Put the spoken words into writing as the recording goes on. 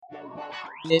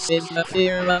This is the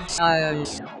fear of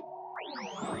science.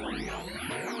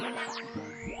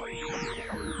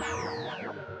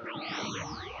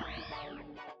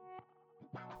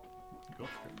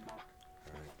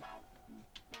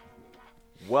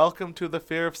 Welcome to The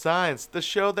Fear of Science, the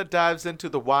show that dives into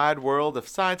the wide world of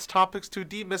science topics to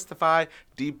demystify,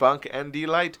 debunk, and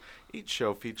delight. Each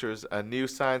show features a new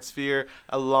science fear,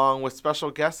 along with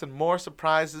special guests and more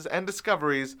surprises and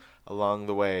discoveries along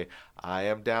the way. I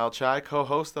am Dal Chai,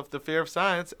 co-host of The Fear of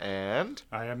Science, and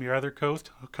I am your other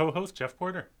co-host, Jeff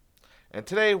Porter. And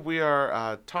today we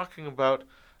are talking about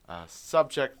a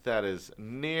subject that is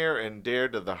near and dear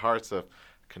to the hearts of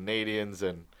Canadians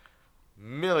and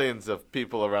millions of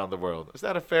people around the world. Is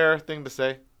that a fair thing to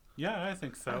say? Yeah, I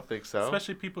think so. I think so.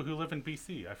 Especially people who live in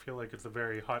BC. I feel like it's a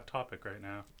very hot topic right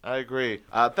now. I agree.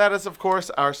 That is, of course,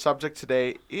 our subject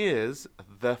today is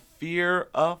the fear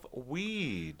of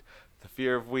weed. The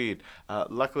fear of weed.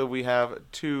 Luckily, we have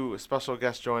two special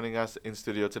guests joining us in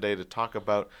studio today to talk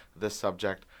about this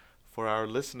subject. For our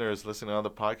listeners listening on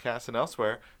the podcast and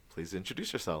elsewhere, please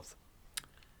introduce yourselves.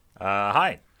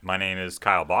 Hi, my name is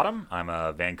Kyle Bottom. I'm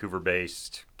a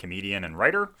Vancouver-based comedian and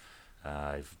writer.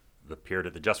 I've appeared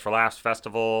at the Just for Laughs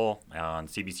Festival on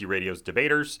CBC Radio's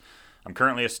Debaters. I'm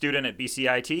currently a student at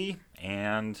BCIT,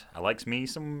 and I likes me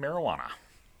some marijuana.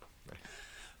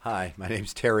 Hi, my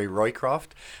name's Terry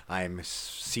Roycroft. I'm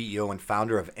CEO and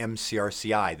founder of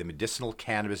MCRCI, the Medicinal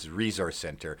Cannabis Resource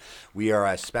Center. We are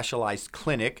a specialized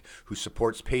clinic who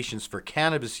supports patients for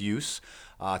cannabis use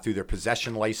through their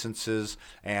possession licenses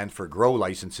and for grow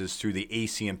licenses through the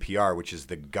ACMPR, which is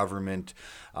the government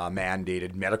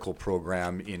mandated medical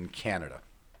program in Canada.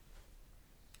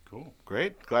 Cool.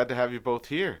 Great. Glad to have you both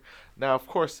here. Now, of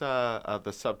course,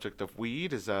 the subject of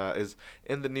weed is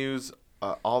in the news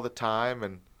all the time,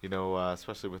 and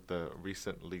especially with the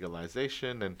recent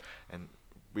legalization and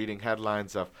reading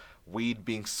headlines of weed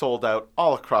being sold out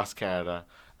all across Canada.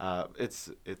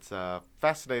 It's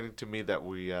fascinating to me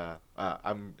that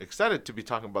I'm excited to be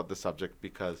talking about this subject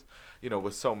because,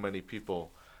 with so many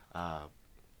people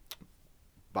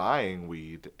buying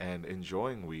weed and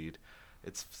enjoying weed,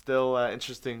 it's still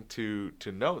interesting to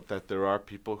note that there are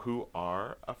people who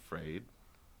are afraid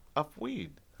of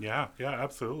weed. Yeah,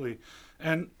 absolutely.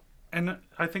 And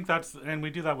I think and we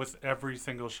do that with every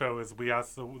single show, is we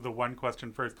ask the one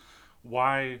question first: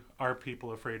 why are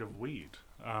people afraid of weed?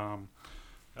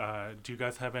 Do you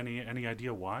guys have any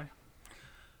idea why?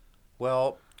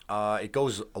 Well, it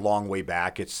goes a long way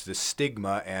back. It's the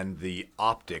stigma and the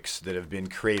optics that have been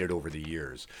created over the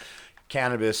years.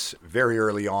 Cannabis very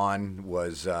early on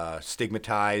was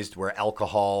stigmatized, where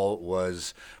alcohol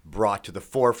was brought to the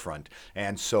forefront.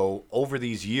 And so over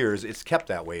these years, it's kept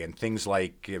that way. And things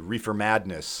like reefer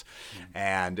madness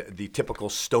and the typical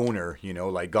stoner,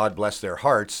 like God bless their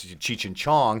hearts, Cheech and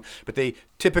Chong, but they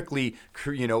typically,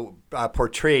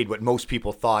 portrayed what most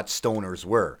people thought stoners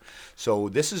were. So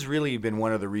this has really been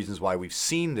one of the reasons why we've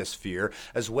seen this fear,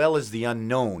 as well as the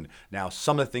unknown. Now,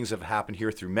 some of the things that have happened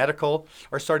here through medical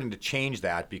are starting to change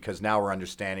that, because now we're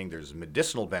understanding there's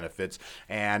medicinal benefits,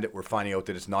 and we're finding out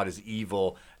that it's not as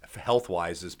evil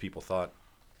health-wise as people thought.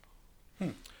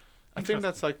 I think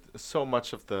that's like so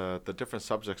much of the different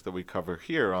subjects that we cover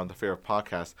here on the Fear of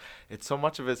Podcast. It's so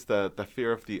much of it's the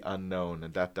fear of the unknown,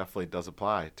 and that definitely does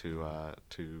apply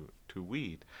to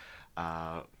weed.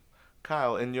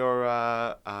 Kyle, in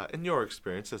your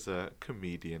experience as a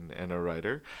comedian and a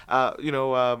writer,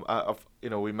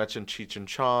 we mentioned Cheech and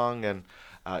Chong and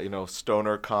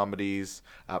stoner comedies,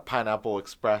 Pineapple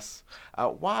Express.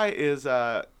 Why is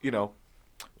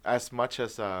as much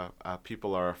as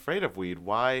people are afraid of weed,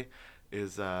 why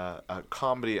is a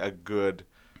comedy a good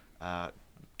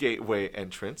gateway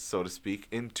entrance, so to speak,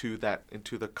 into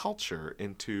the culture,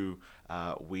 into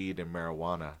weed and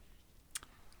marijuana?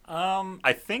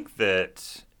 I think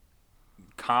that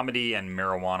comedy and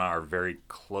marijuana are very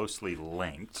closely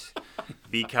linked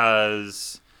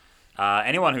because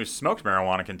anyone who's smoked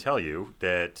marijuana can tell you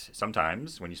that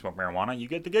sometimes when you smoke marijuana, you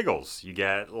get the giggles, you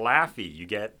get laughy, you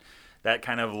get that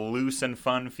kind of loose and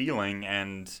fun feeling,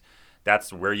 and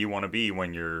that's where you want to be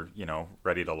when you're,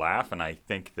 ready to laugh. And I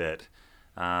think that,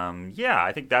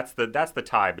 I think that's the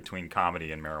tie between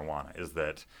comedy and marijuana, is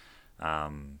that,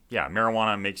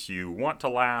 marijuana makes you want to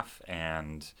laugh,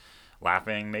 and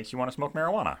laughing makes you want to smoke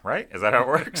marijuana, right? Is that how it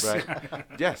works? Right.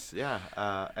 Yes, yeah.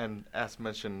 And as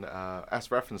mentioned,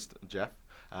 as referenced, Jeff,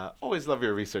 always love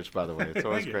your research, by the way. It's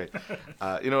always great.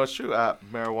 It's true.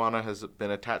 Marijuana has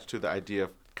been attached to the idea of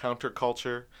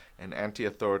counterculture and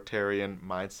anti-authoritarian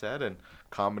mindset, and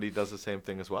comedy does the same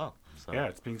thing as well. So. Yeah,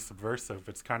 it's being subversive.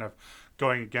 It's kind of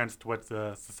going against what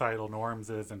the societal norms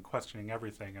is and questioning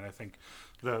everything. And I think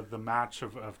the match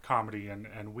of comedy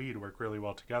and weed work really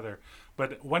well together.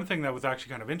 But one thing that was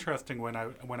actually kind of interesting when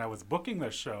I was booking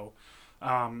this show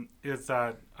is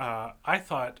that I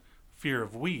thought Fear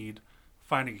of Weed,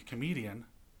 finding a comedian,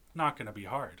 not going to be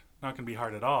hard. Not going to be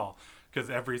hard at all,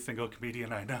 because every single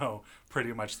comedian I know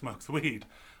pretty much smokes weed.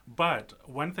 But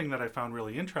one thing that I found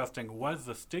really interesting was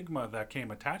the stigma that came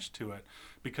attached to it,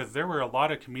 because there were a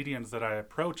lot of comedians that I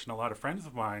approached and a lot of friends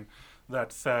of mine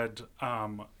that said,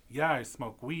 yeah, I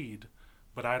smoke weed,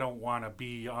 but I don't want to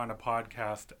be on a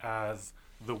podcast as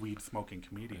the weed smoking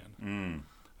comedian.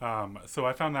 So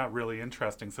I found that really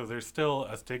interesting. So there's still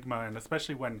a stigma, and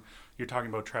especially when you're talking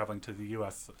about traveling to the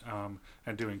U.S.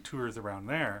 And doing tours around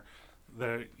there,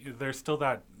 there's still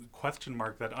that question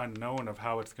mark, that unknown of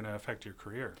how it's going to affect your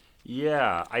career.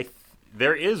 Yeah,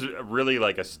 there is really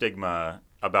like a stigma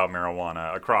about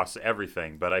marijuana across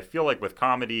everything, but I feel like with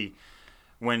comedy,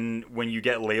 when you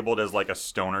get labeled as like a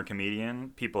stoner comedian,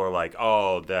 people are like,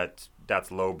 oh, that's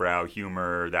lowbrow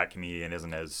humor, that comedian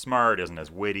isn't as smart, isn't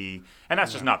as witty, and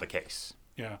that's just not the case.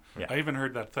 Yeah. Yeah. I even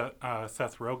heard that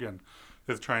Seth Rogen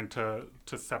is trying to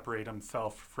separate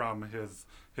himself from his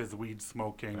weed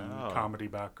smoking comedy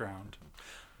background.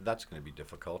 That's going to be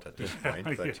difficult at this point,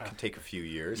 but it can take a few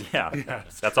years. Yeah,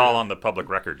 that's all on the public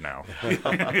record now.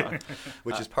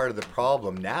 Which is part of the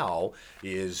problem now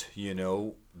is,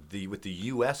 with the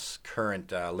U.S.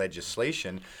 current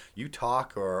legislation, you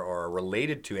talk or are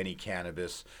related to any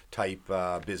cannabis type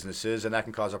businesses, and that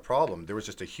can cause a problem. There was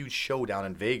just a huge show down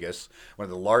in Vegas, one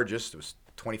of the largest. It was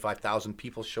 25,000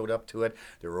 people showed up to it.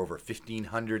 There were over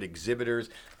 1,500 exhibitors.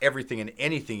 Everything and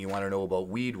anything you want to know about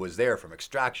weed was there, from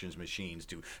extractions machines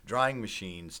to drying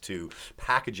machines to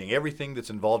packaging, everything that's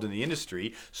involved in the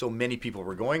industry. So many people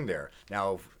were going there.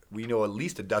 Now, we know at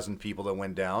least a dozen people that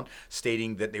went down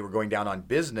stating that they were going down on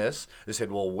business. They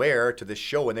said, well, where? To this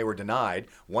show, and they were denied.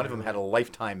 One of them had a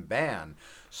lifetime ban.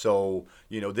 So,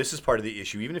 this is part of the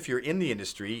issue. Even if you're in the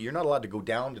industry, you're not allowed to go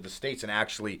down to the States and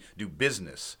actually do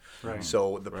business. Right.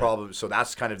 So problem, so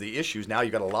that's kind of the issues. Now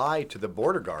you got to lie to the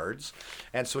border guards.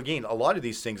 And so again, a lot of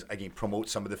these things, promote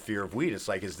some of the fear of weed. It's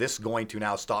like, is this going to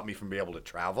now stop me from being able to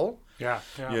travel? Yeah.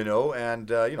 And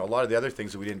a lot of the other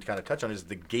things that we didn't kind of touch on is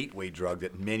the gateway drug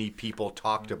that many people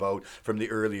talked about from the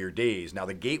earlier days. Now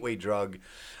the gateway drug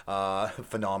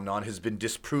phenomenon has been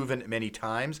disproven many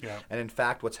times. Yeah. And in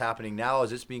fact, what's happening now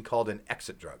is it's being called an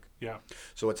exit drug. Yeah.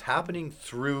 So what's happening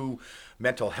through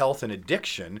mental health and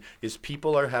addiction is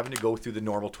people are having to go through the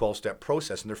normal 12-step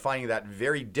process, and they're finding that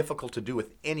very difficult to do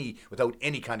without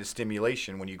any kind of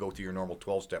stimulation when you go through your normal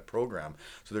 12-step program.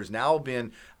 So there's now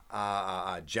been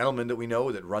a gentleman that we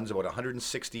know that runs about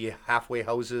 160 halfway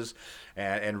houses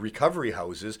and recovery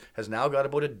houses, has now got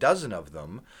about a dozen of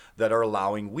them that are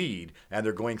allowing weed, and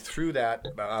they're going through that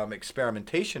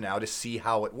experimentation now to see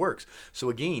how it works. So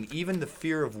again, even the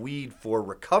fear of weed for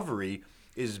recovery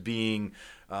is being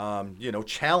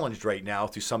challenged right now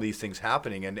through some of these things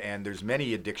happening, and there's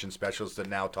many addiction specialists that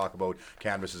now talk about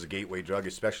cannabis as a gateway drug,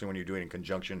 especially when you're doing it in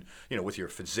conjunction, with your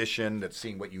physician that's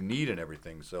seeing what you need and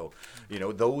everything. So,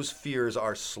 those fears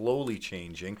are slowly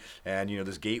changing, and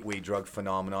this gateway drug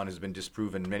phenomenon has been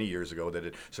disproven many years ago that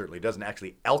it certainly doesn't.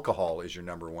 Actually, alcohol is your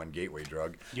number one gateway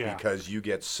drug because you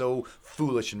get so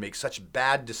foolish and make such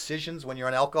bad decisions when you're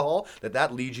on alcohol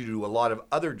that leads you to a lot of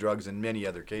other drugs in many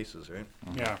other cases, right?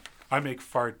 Yeah. I make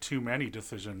far too many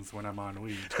decisions when I'm on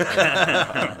weed,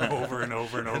 over and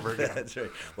over and over again. That's right.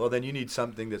 Well, then you need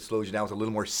something that slows you down with a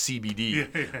little more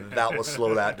CBD. That will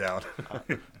slow that down.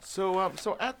 So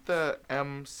at the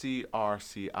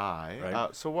MCRCI, right.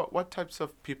 So what types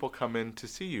of people come in to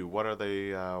see you? What are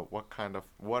they?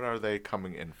 What are they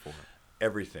coming in for?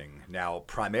 Everything. Now,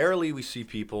 primarily we see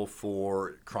people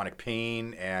for chronic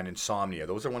pain and insomnia.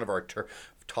 Those are one of our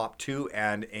top two,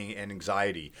 and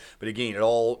anxiety. But again, it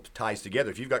all ties together.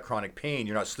 If you've got chronic pain,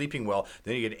 you're not sleeping well,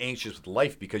 then you get anxious with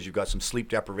life because you've got some sleep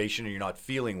deprivation and you're not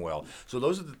feeling well. So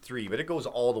those are the three, but it goes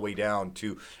all the way down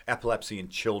to epilepsy in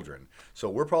children. So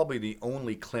we're probably the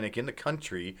only clinic in the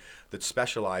country that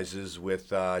specializes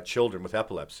with children with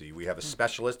epilepsy. We have a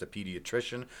specialist, a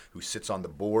pediatrician, who sits on the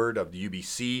board of the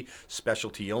UBC,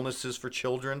 specialty illnesses for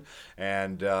children,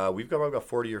 and we've got about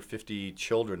 40 or 50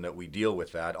 children that we deal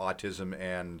with that, autism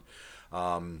and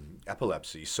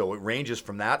epilepsy. So it ranges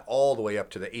from that all the way up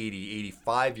to the 80,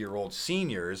 85-year-old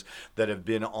seniors that have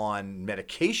been on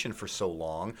medication for so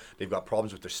long. They've got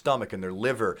problems with their stomach and their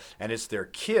liver, and it's their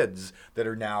kids that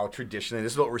are now traditionally,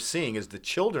 this is what we're seeing, is the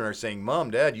children are saying,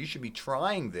 Mom, Dad, you should be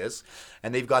trying this.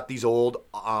 And they've got these old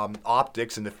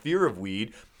optics and the fear of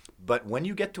weed, But when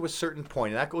you get to a certain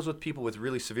point, and that goes with people with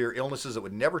really severe illnesses that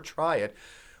would never try it,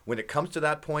 when it comes to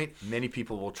that point, many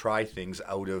people will try things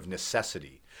out of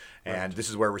necessity. And this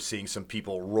is where we're seeing some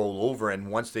people roll over.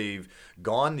 And once they've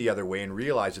gone the other way and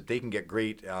realize that they can get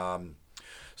great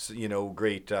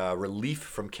relief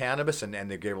from cannabis and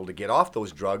they're able to get off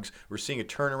those drugs, we're seeing a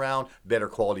turnaround, better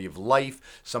quality of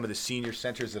life. Some of the senior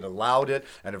centers that allowed it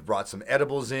and have brought some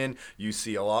edibles in, you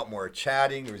see a lot more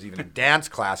chatting. There was even a dance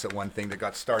class at one thing that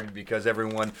got started because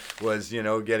everyone was,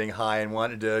 getting high and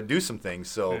wanted to do some things.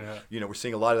 So, we're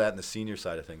seeing a lot of that in the senior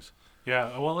side of things.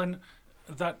 Yeah, well, and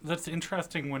that's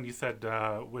interesting when you said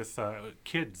with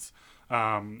kids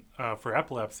for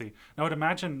epilepsy. Now, I'd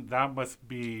imagine that must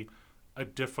be a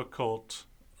difficult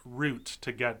route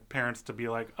to get parents to be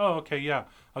like, oh, okay, yeah,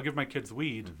 I'll give my kids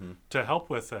weed to help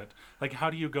with it. Like, how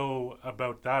do you go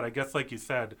about that? I guess, like you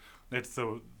said, it's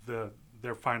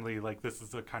they're finally like, this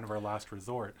is a kind of our last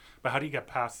resort. But how do you get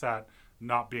past that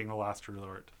not being a last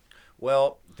resort?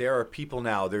 Well, there are people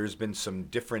now. There's been some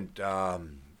different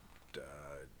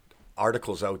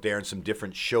articles out there and some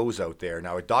different shows out there.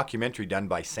 Now, a documentary done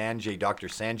by Dr.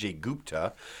 Sanjay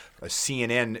Gupta, a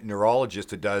CNN neurologist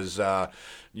that does,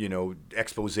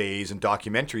 exposés and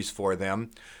documentaries for them,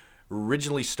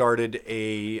 originally started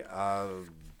a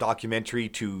documentary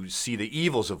to see the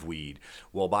evils of weed.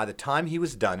 Well, by the time he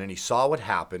was done and he saw what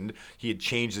happened, he had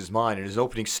changed his mind. And his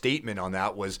opening statement on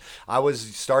that was, I was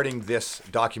starting this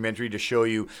documentary to show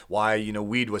you why,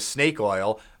 weed was snake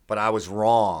oil, but I was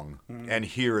wrong, and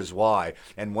here is why.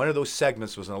 And one of those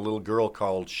segments was on a little girl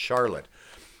called Charlotte,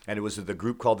 and it was the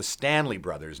group called the Stanley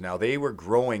Brothers. Now, they were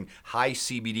growing high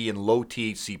CBD and low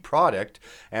THC product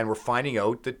and were finding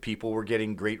out that people were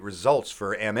getting great results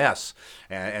for MS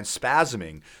and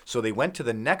spasming. So they went to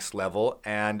the next level,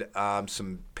 and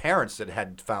some parents that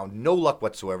had found no luck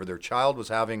whatsoever. Their child was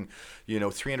having,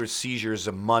 300 seizures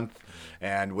a month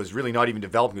and was really not even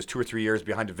developing. It was 2 or 3 years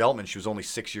behind development. She was only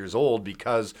 6 years old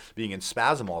because being in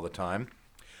spasm all the time.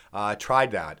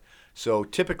 Tried that. So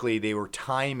typically they were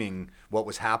timing what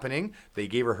was happening. They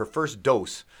gave her first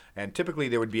dose, and typically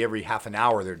there would be every half an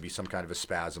hour there would be some kind of a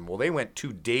spasm. Well, they went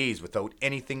 2 days without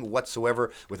anything whatsoever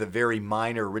with a very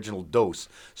minor original dose.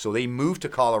 So they moved to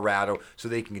Colorado so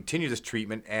they can continue this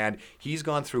treatment, and he's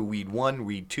gone through weed 1,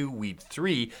 weed 2, weed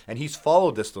 3, and he's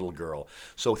followed this little girl.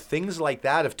 So things like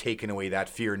that have taken away that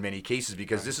fear in many cases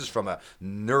because this is from a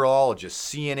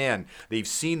neurologist, CNN. They've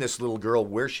seen this little girl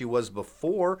where she was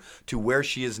before to where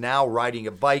she is now, riding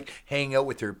a bike, hanging out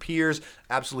with her peers,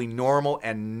 absolutely normal,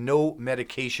 and no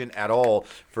medication at all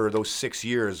for those 6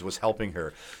 years was helping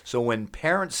her. So when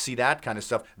parents see that kind of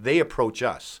stuff, they approach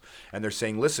us and they're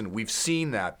saying, listen, we've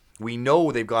seen that. We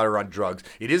know they've got her on drugs.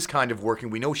 It is kind of working.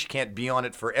 We know she can't be on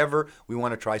it forever. We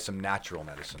want to try some natural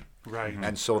medicine. Right.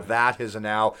 And so that has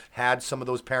now had some of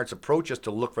those parents approach us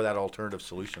to look for that alternative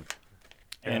solution.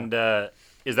 And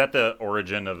is that the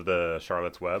origin of the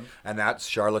Charlotte's Web? And that's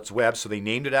Charlotte's Web. So they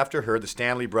named it after her, the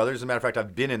Stanley Brothers. As a matter of fact,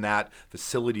 I've been in that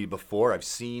facility before. I've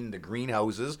seen the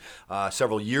greenhouses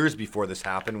several years before this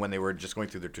happened when they were just going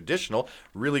through their traditional.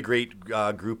 Really great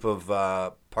group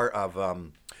of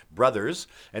brothers,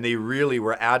 and they really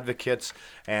were advocates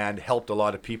and helped a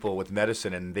lot of people with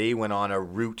medicine. And they went on a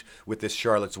route with this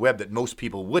Charlotte's Web that most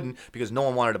people wouldn't because no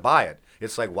one wanted to buy it.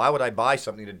 It's like, why would I buy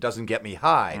something that doesn't get me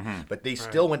high? But they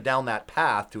still went down that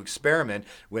path to experiment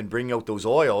when bringing out those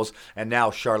oils. And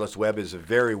now Charlotte's Web is a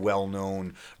very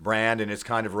well-known brand, and it's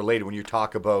kind of related. When you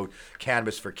talk about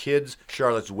cannabis for kids,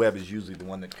 Charlotte's Web is usually the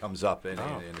one that comes up. In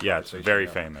the Yeah, it's very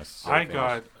famous. I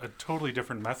got a totally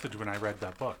different message when I read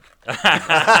that book.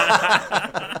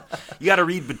 You got to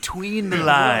read between the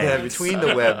lines. Yeah, between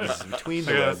the webs. Between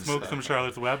the I gotta webs. smoke some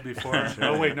Charlotte's Web before.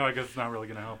 Oh wait, no, I guess it's not really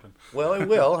gonna help him. Well, it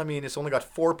will. I mean, it's only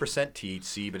got 4%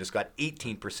 THC, but it's got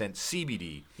 18%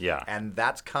 CBD. Yeah. And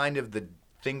that's kind of the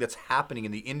thing that's happening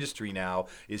in the industry now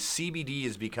is CBD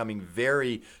is becoming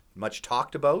very much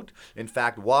talked about. In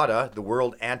fact, WADA, the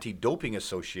World Anti-Doping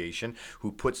Association,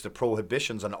 who puts the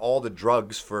prohibitions on all the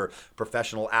drugs for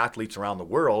professional athletes around the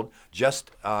world,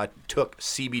 just took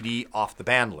CBD off the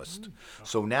ban list.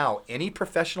 So now any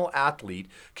professional athlete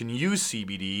can use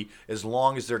CBD as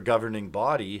long as their governing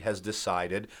body has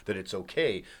decided that it's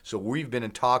okay. So we've been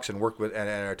in talks and worked with and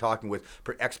are talking with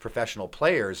ex-professional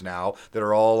players now that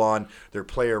are all on their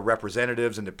player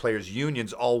representatives and the players'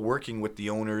 unions, all working with the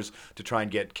owners to try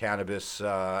and get cannabis,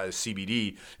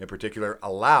 CBD in particular,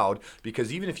 allowed,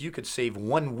 because even if you could save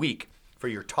 1 week for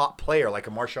your top player like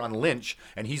a Marshawn Lynch,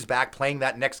 and he's back playing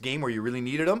that next game where you really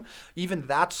needed him, even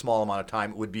that small amount of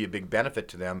time would be a big benefit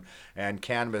to them. And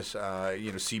cannabis,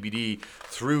 CBD,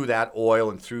 through that oil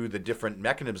and through the different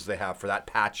mechanisms they have for that,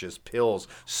 patches, pills,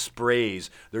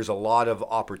 sprays, there's a lot of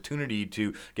opportunity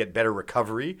to get better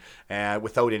recovery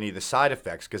without any of the side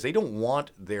effects, because they don't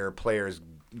want their players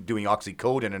doing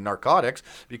oxycodone and narcotics,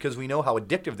 because we know how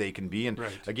addictive they can be. And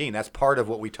again, that's part of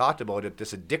what we talked about at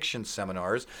this addiction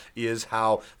seminars, is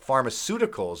how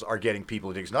pharmaceuticals are getting people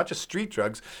addicted. Not just street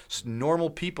drugs, normal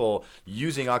people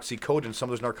using oxycodone, some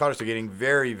of those narcotics are getting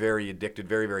very, very addicted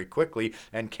very, very quickly,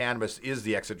 and cannabis is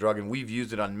the exit drug, and we've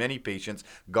used it on many patients,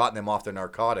 gotten them off their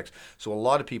narcotics. So a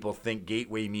lot of people think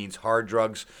gateway means hard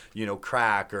drugs,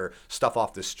 crack or stuff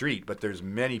off the street, but there's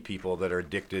many people that are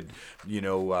addicted,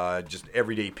 just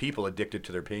everyday people addicted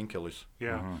to their painkillers.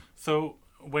 Yeah. So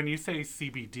when you say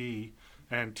CBD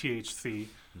and THC,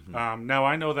 now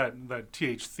I know that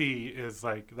THC is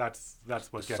like that's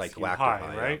what gets you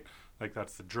high, right? Like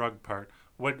that's the drug part.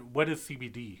 What is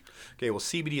CBD? Okay, well,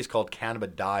 CBD is called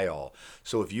cannabidiol.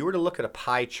 So if you were to look at a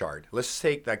pie chart, let's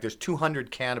take there's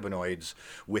 200 cannabinoids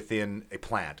within a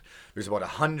plant. There's about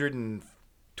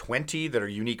 120 that are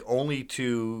unique only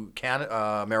to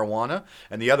marijuana,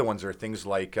 and the other ones are things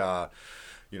like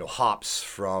hops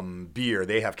from beer.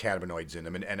 They have cannabinoids in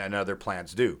them, and other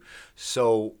plants do.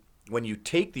 So when you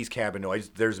take these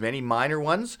cannabinoids, there's many minor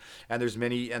ones, and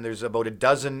there's about a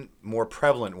dozen more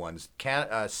prevalent ones.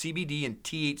 CBD and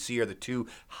THC are the two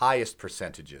highest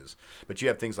percentages, but you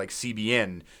have things like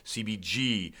CBN,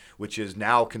 CBG, which is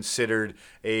now considered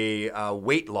a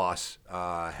weight loss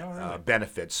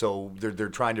benefit. So they're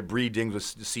trying to breed things with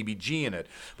CBG in it.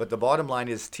 But the bottom line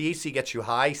is THC gets you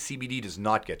high, CBD does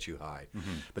not get you high.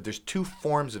 But there's two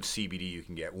forms of CBD you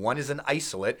can get. One is an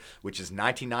isolate, which is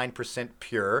 99%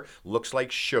 pure, looks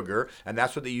like sugar, and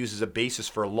that's what they use as a basis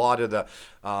for a lot of the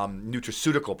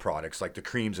nutraceutical products like the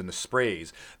creams and the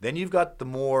sprays. Then you've got the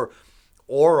more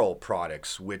oral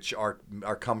products, which are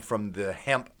come from the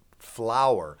hemp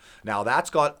flower. Now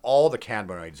that's got all the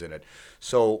cannabinoids in it.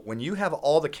 So when you have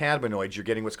all the cannabinoids, you're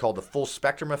getting what's called the full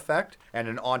spectrum effect and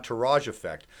an entourage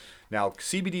effect. Now,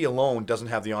 CBD alone doesn't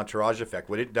have the entourage effect.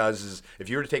 What it does is, if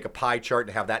you were to take a pie chart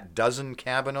and have that dozen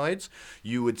cannabinoids,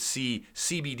 you would see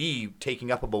CBD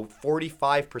taking up about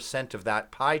 45% of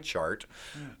that pie chart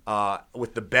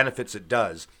with the benefits it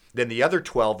does. Then the other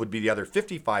 12 would be the other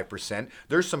 55%.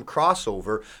 There's some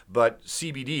crossover, but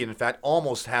CBD, in fact,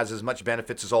 almost has as much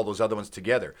benefits as all those other ones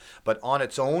together. But on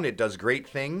its own, it does great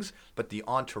things. But the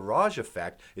entourage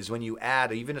effect is when you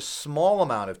add even a small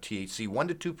amount of THC, 1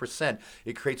 to 2%,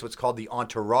 it creates what's called the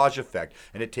entourage effect.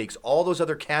 And it takes all those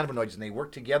other cannabinoids and they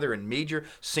work together in major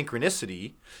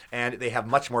synchronicity, and they have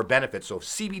much more benefits. So if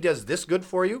CBD does this good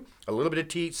for you, a little bit of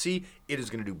THC, it is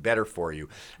going to do better for you.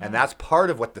 And that's part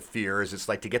of what the fear is. It's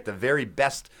like, to get the very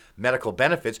best medical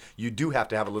benefits, you do have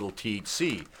to have a little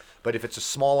THC. But if it's a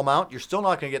small amount, you're still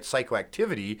not going to get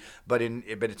psychoactivity, but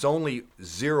it's only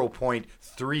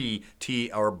 0.3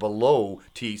 T or below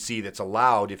THC that's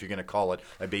allowed if you're going to call it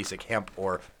a basic hemp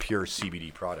or pure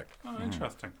CBD product. Oh,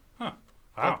 interesting. Huh.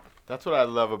 Wow. That's what I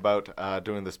love about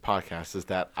doing this podcast, is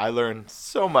that I learn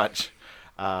so much.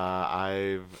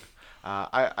 I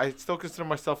still consider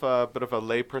myself a bit of a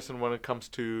layperson when it comes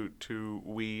to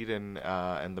weed and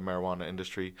the marijuana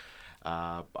industry.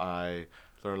 I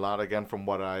learn a lot again from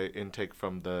what I intake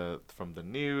from the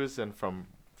news and from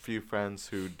few friends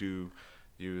who do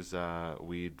use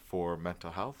weed for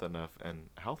mental health and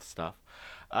health stuff.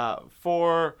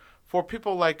 For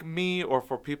people like me, or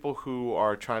for people who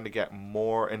are trying to get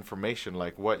more information,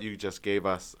 like what you just gave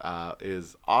us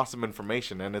is awesome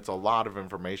information, and it's a lot of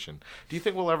information. Do you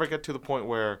think we'll ever get to the point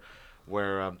where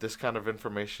this kind of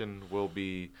information will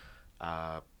be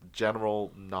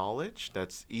general knowledge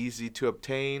that's easy to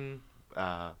obtain?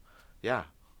 Yeah.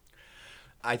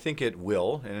 I think it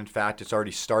will, and in fact, it's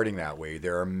already starting that way.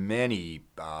 There are many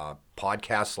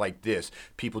podcasts like this,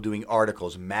 people doing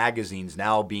articles, magazines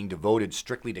now being devoted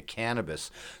strictly to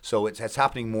cannabis. So it's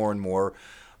happening more and more.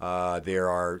 There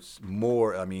are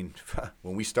more. I mean,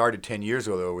 when we started 10 years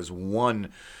ago, there was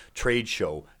one trade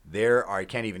show. I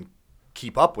can't even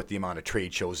keep up with the amount of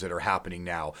trade shows that are happening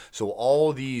now. So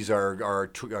all these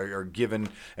are given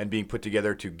and being put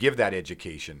together to give that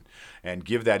education and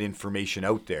give that information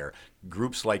out there.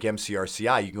 Groups like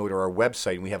MCRCI, you can go to our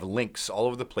website and we have links all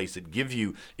over the place that give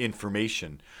you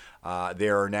information.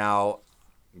 There are now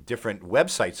different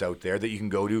websites out there that you can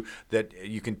go to that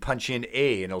you can punch in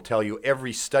A and it'll tell you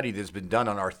every study that's been done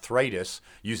on arthritis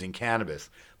using cannabis.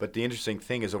 But the interesting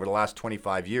thing is over the last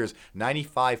 25 years,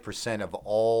 95% of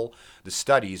all the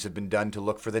studies have been done to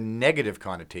look for the negative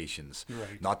connotations,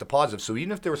 not the positive. So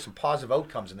even if there were some positive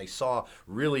outcomes and they saw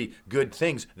really good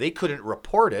things, they couldn't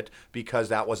report it because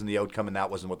that wasn't the outcome and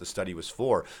that wasn't what the study was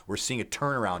for. We're seeing a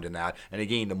turnaround in that. And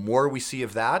again, the more we see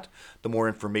of that, the more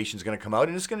information is going to come out.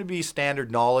 And it's going to be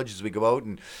standard knowledge as we go out.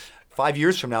 And 5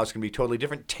 years from now, it's going to be totally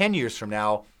different. 10 years from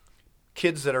now,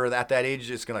 kids that are at that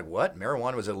age, it's going to like, what?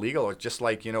 Marijuana was illegal? Or just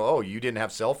like, oh, you didn't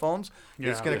have cell phones?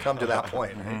 It's going to come to that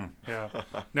point. Right? Yeah.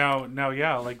 Now,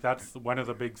 yeah, like that's one of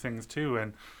the big things too.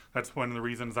 And that's one of the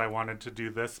reasons I wanted to do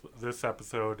this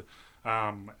episode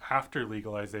after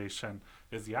legalization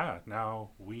is, now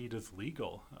weed is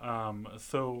legal.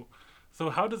 So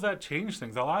how does that change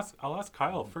things? I'll ask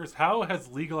Kyle first. How has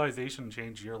legalization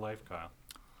changed your life, Kyle?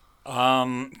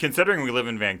 Considering we live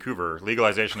in Vancouver,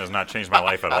 legalization has not changed my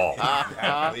life at all.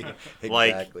 Exactly.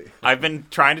 Like, I've been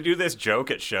trying to do this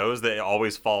joke at shows that it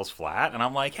always falls flat, and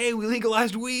I'm like, hey, we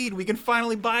legalized weed. We can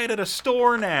finally buy it at a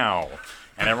store now.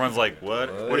 And everyone's like, what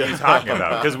are you talking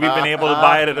about? Because we've been able to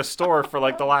buy it at a store for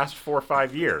like the last 4 or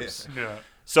 5 years. Yeah.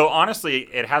 So honestly,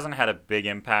 it hasn't had a big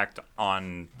impact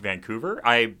on Vancouver.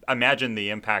 I imagine the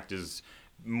impact is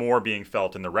more being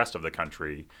felt in the rest of the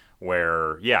country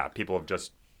where, people have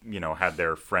just had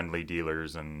their friendly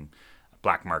dealers and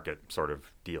black market sort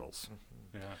of deals.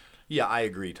 Yeah, I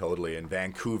agree totally. In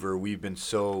Vancouver, we've been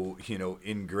so,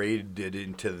 ingrained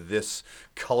into this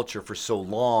culture for so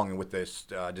long, and with this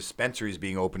dispensaries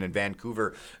being open in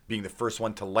Vancouver, being the first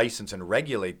one to license and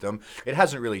regulate them, it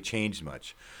hasn't really changed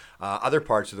much. Other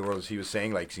parts of the world, as he was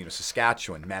saying, like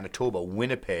Saskatchewan, Manitoba,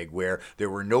 Winnipeg, where there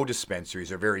were no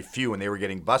dispensaries or very few and they were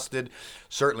getting busted,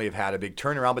 certainly have had a big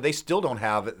turnaround, but they still don't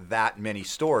have that many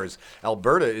stores.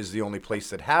 Alberta is the only place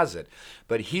that has it.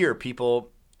 But here, people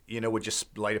would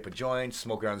just light up a joint,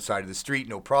 smoke it on the side of the street,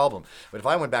 no problem. But if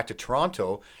I went back to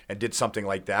Toronto and did something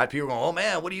like that, people go, oh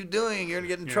man, what are you doing? You're going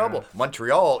to get in trouble.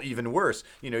 Montreal, even worse.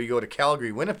 You go to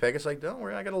Calgary, Winnipeg, it's like, don't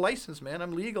worry, I got a license, man.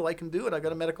 I'm legal. I can do it. I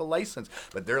got a medical license.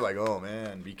 But they're like, oh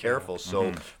man, be careful.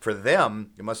 So for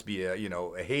them, it must be a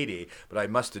heyday. But I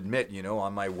must admit,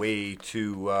 on my way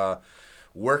to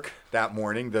work that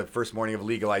morning, the first morning of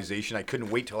legalization, I couldn't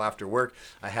wait till after work.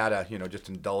 I had to, just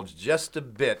indulge just a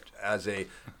bit as a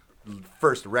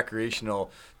first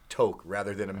recreational toke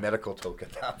rather than a medical toke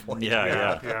at that point.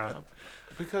 Yeah.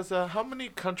 Because how many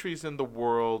countries in the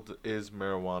world is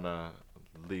marijuana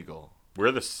legal?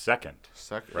 We're the second.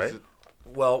 Right?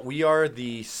 Well, we are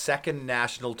the second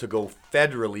national to go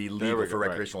federally legal for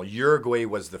recreational. Right. Uruguay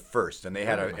was the first, and they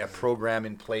had a program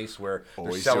in place where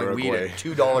they're selling weed at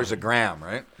 $2 a gram,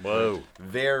 right? Whoa.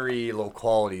 Very low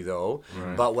quality, though.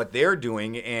 Right. But what they're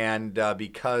doing, and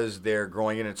because they're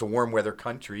growing it, it's a warm weather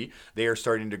country, they are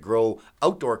starting to grow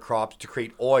outdoor crops to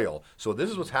create oil. So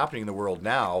this is what's happening in the world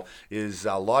now, is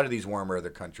a lot of these warm weather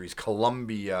countries,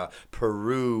 Colombia,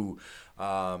 Peru,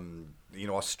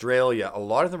 Australia, a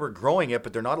lot of them are growing it,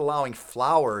 but they're not allowing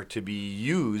flower to be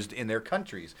used in their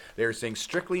countries. They're saying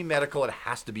strictly medical, it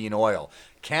has to be in oil.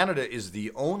 Canada is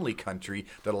the only country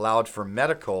that allowed for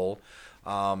medical,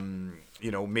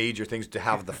 major things to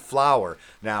have the flower.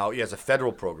 Now, as a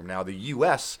federal program. Now, the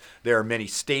U.S., there are many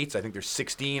states, I think there's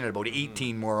 16 and about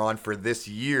 18 more on for this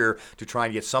year to try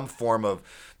and get some form of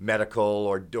medical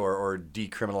or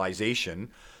decriminalization.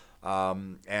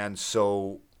 And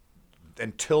so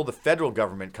until the federal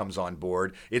government comes on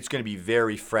board, it's going to be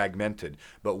very fragmented.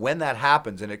 But when that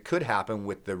happens, and it could happen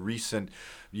with the recent,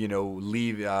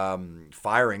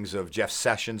 firings of Jeff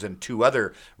Sessions and 2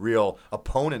 other real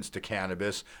opponents to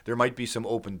cannabis, there might be some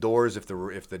open doors if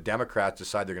the Democrats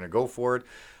decide they're going to go for it.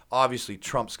 Obviously,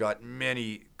 Trump's got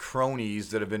many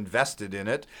cronies that have invested in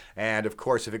it. And, of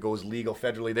course, if it goes legal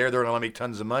federally they're going to make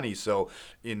tons of money. So,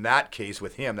 in that case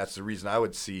with him, that's the reason I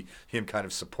would see him kind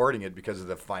of supporting it because of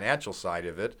the financial side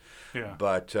of it. Yeah.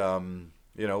 But,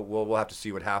 we'll have to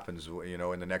see what happens, in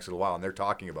the next little while. And they're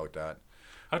talking about that.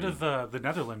 How does the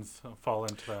Netherlands fall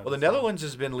into that? Well, the Netherlands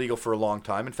has been legal for a long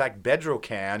time. In fact,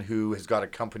 Bedrocan, who has got a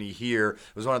company here,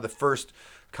 was one of the first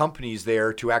companies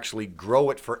there to actually grow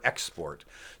it for export.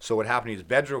 So what happened is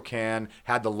Bedrocan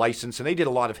had the license, and they did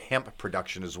a lot of hemp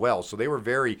production as well. So they were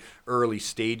very early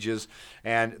stages.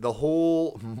 And the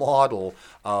whole model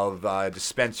of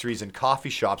dispensaries and coffee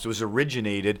shops was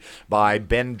originated by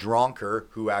Ben Dronker,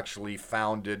 who actually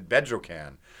founded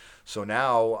Bedrocan. So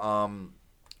now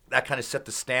that kind of set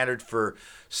the standard for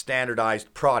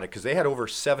standardized product, because they had over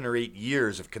 7 or 8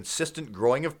 years of consistent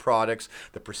growing of products.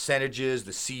 The percentages,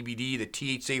 the CBD, the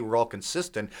THC were all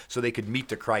consistent, so they could meet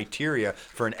the criteria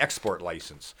for an export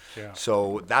license. Yeah.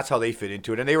 So that's how they fit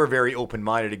into it. And they were very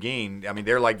open-minded again. I mean,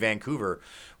 they're like Vancouver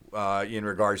in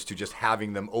regards to just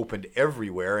having them opened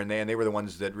everywhere, and they were the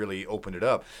ones that really opened it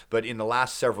up. But in the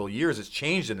last several years, it's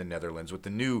changed in the Netherlands. With the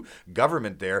new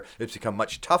government there, it's become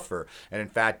much tougher. And in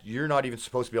fact, you're not even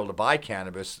supposed to be able to buy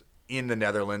cannabis in the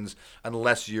Netherlands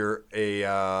unless you're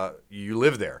you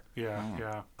live there.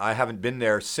 Yeah. I haven't been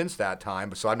there since that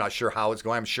time, so I'm not sure how it's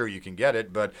going. I'm sure you can get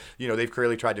it, but they've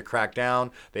clearly tried to crack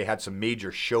down. They had some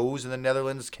major shows in the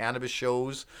Netherlands, cannabis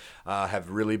shows, have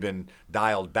really been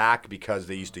dialed back because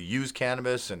they used to use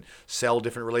cannabis and sell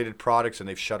different related products, and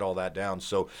they've shut all that down.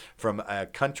 So from a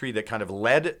country that kind of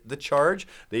led the charge,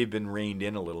 they've been reined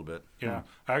in a little bit. Yeah,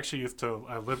 I actually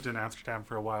I lived in Amsterdam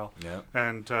for a while. Yeah.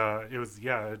 And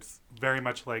it's very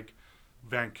much like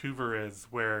Vancouver is,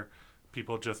 where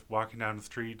people just walking down the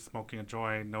street, smoking a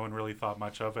joint, no one really thought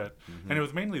much of it. Mm-hmm. And it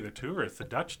was mainly the tourists. The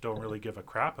Dutch don't really give a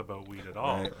crap about weed at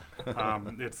all.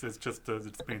 Right.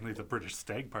 It's mainly the British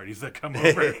stag parties that come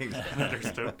over and they're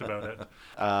stoked about it.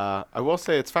 I will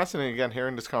say it's fascinating, again,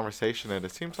 hearing this conversation, and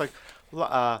it seems like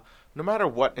no matter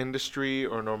what industry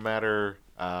or no matter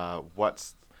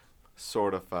what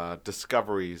sort of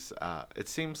discoveries, it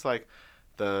seems like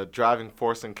the driving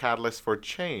force and catalyst for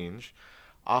change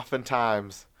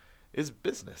oftentimes is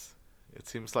business. It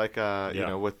seems like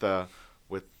with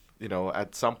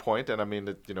at some point, and I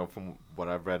mean from what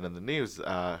I've read in the news,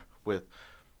 with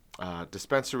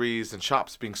dispensaries and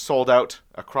shops being sold out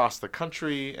across the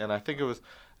country, and I think it was,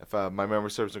 if my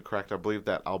memory serves me correct, I believe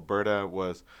that Alberta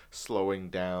was slowing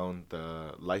down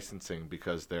the licensing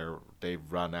because they've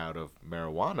run out of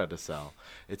marijuana to sell.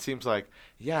 It seems like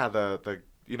the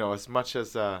as much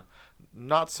as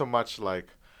not so much like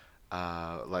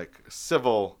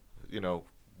civil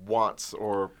wants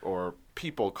or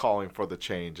people calling for the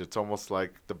change. It's almost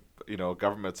like the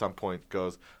government at some point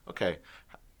goes, okay,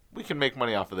 we can make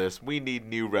money off of this. We need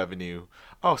new revenue.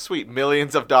 Oh, sweet,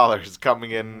 millions of dollars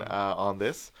coming in on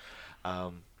this.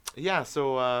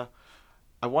 So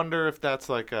I wonder if that's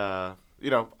like I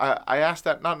asked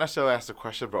that, not necessarily asked a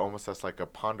question, but almost as like a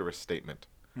ponderous statement.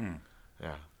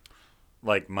 Yeah.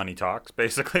 Like money talks,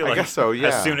 basically. I guess so, yeah.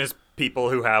 As soon as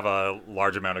people who have a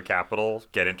large amount of capital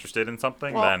get interested in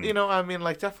something, well, then I mean,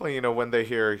 like, definitely, when they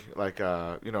hear, like,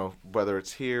 whether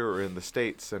it's here or in the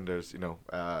States, and there's,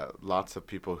 lots of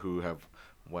people who have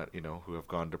who have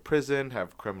gone to prison,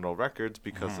 have criminal records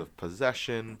because of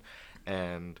possession,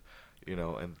 and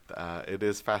it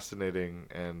is fascinating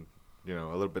and a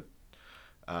little bit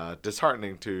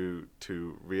disheartening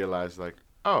to realize, like,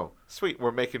 oh, sweet,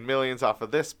 we're making millions off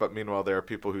of this, but meanwhile there are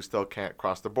people who still can't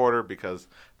cross the border because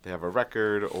they have a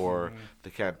record, or they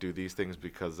can't do these things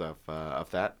because of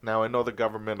that. Now, I know the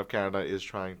government of Canada is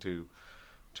trying to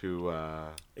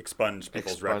expunge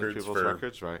people's records for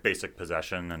records, right? Basic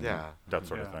possession and that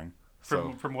sort of thing.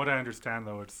 From what I understand,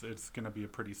 though, it's going to be a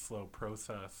pretty slow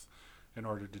process in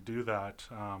order to do that.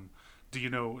 Do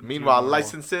you know? Meanwhile,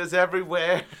 licenses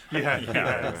everywhere. Yeah,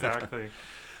 exactly.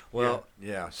 Well,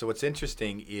 so what's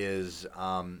interesting is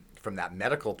from that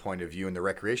medical point of view and the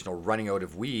recreational running out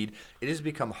of weed, it has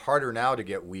become harder now to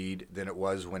get weed than it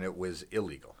was when it was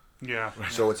illegal. Yeah.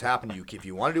 So what's happened, if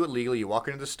you want to do it legally, you walk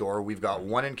into the store. We've got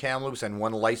one in Kamloops and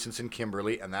one license in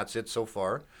Kimberley, and that's it so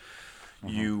far.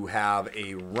 You have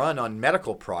a run on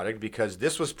medical product because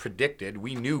this was predicted.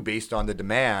 We knew based on the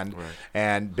demand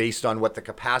and based on what the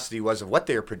capacity was of what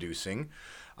they were producing,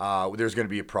 there's going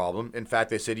to be a problem. In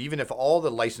fact, they said even if all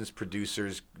the licensed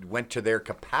producers went to their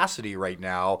capacity right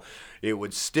now, it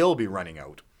would still be running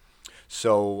out.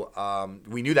 So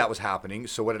we knew that was happening.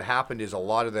 So what had happened is a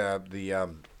lot of the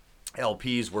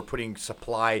LPs were putting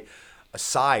supply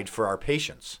aside for our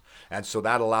patients. And so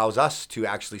that allows us to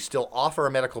actually still offer our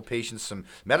medical patients some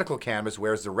medical cannabis,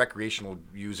 whereas the recreational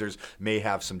users may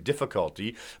have some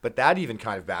difficulty. But that even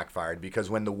kind of backfired because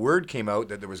when the word came out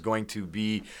that there was going to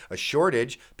be a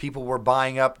shortage, people were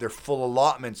buying up their full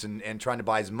allotments and trying to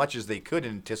buy as much as they could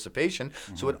in anticipation.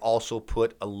 So it also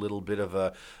put a little bit of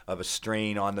a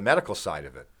strain on the medical side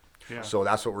of it. Yeah. So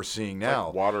that's what we're seeing now.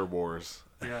 Like water wars.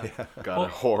 Yeah. Gotta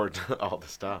hoard all the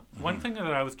stuff. One thing that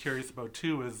I was curious about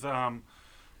too is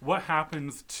what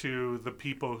happens to the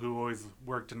people who always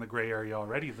worked in the gray area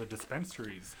already, the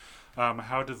dispensaries?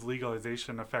 How does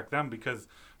legalization affect them? Because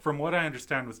from what I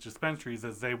understand with dispensaries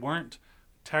is they weren't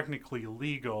technically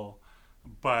legal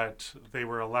but they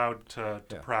were allowed to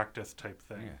Yeah. practice type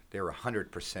thing. Yeah, they were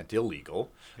 100%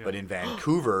 illegal, Yeah. but in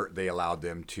Vancouver they allowed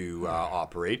them to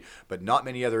operate, but not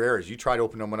many other areas. You try to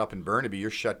open one up in Burnaby,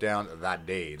 you're shut down that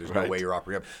day. There's no Right. way you're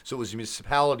operating. So it was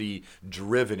municipality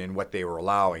driven in what they were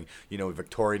allowing. You know,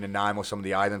 Victoria and Nanaimo, some of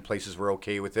the island places were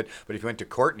okay with it, but if you went to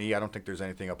Courtenay, I don't think there's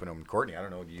anything up in Courtenay. I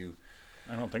don't know, do you?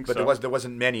 I don't think But so. there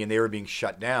wasn't many, and they were being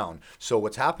shut down. So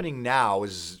what's happening now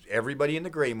is everybody in the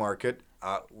gray market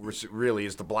really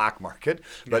is the black market,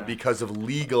 but Yeah. because of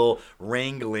legal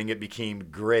wrangling, it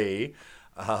became gray.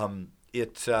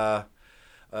 It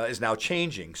is now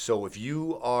changing. So if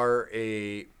you are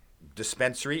a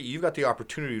dispensary, you've got the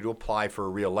opportunity to apply for a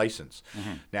real license.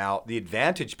 Now, the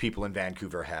advantage people in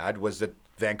Vancouver had was that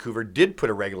Vancouver did put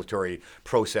a regulatory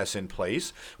process in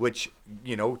place, which,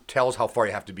 you know, tells how far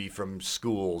you have to be from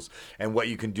schools and what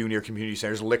you can do near community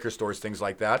centers, liquor stores, things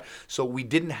like that. So we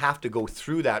didn't have to go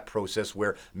through that process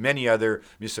where many other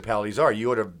municipalities are. You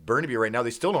go to Burnaby right now, they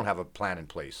still don't have a plan in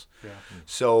place. Yeah.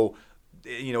 So,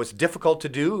 you know, it's difficult to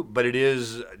do, but it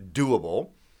is doable.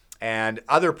 And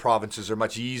other provinces are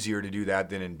much easier to do that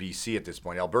than in BC at this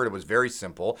point. Alberta was very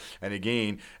simple. And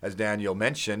again, as Daniel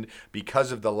mentioned,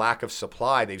 because of the lack of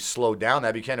supply, they've slowed down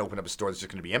that. You can't open up a store that's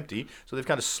just going to be empty. So they've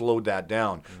kind of slowed that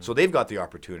down. So they've got the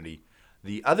opportunity.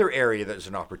 The other area that's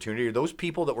an opportunity are those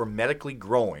people that were medically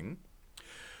growing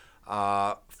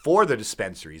for the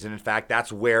dispensaries. And in fact,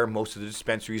 that's where most of the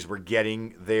dispensaries were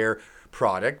getting their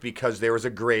product, because there was a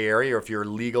gray area. Or if you're a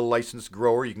legal licensed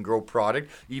grower, you can grow product,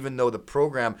 even though the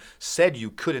program said you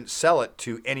couldn't sell it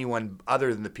to anyone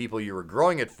other than the people you were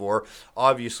growing it for.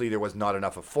 Obviously, there was not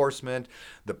enough enforcement.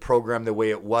 The program, the way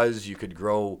it was, you could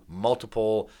grow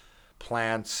multiple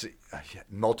plants,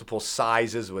 multiple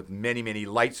sizes with many, many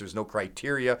lights. There's no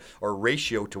criteria or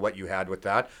ratio to what you had with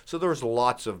that. So there was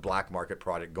lots of black market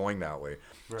product going that way.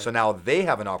 Right. So now they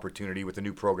have an opportunity with the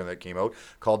new program that came out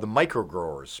called the Micro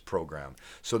Growers Program,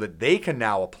 so that they can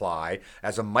now apply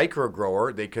as a micro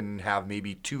grower. They can have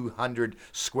maybe 200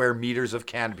 square meters of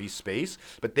canopy space,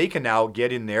 but they can now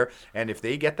get in there, and if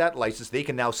they get that license, they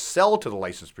can now sell to the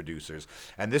licensed producers.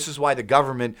 And this is why the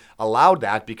government allowed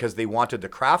that, because they wanted the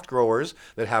craft growers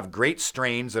that have great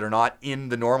strains that are not in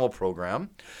the normal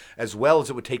program, as well as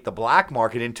it would take the black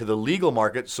market into the legal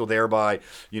market, so thereby,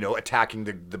 you know, attacking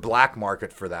the black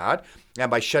market for that. And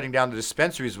by shutting down the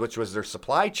dispensaries, which was their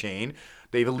supply chain,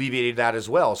 they've alleviated that as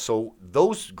well. So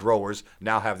those growers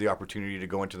now have the opportunity to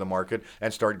go into the market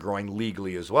and start growing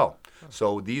legally as well.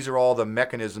 So these are all the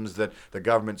mechanisms that the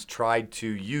government's tried to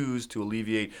use to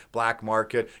alleviate black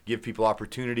market, give people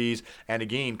opportunities, and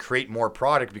again, create more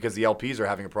product, because the LPs are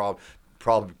having a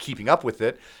problem keeping up with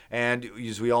it. And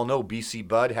as we all know, BC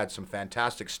Bud had some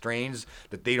fantastic strains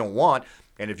that they don't want.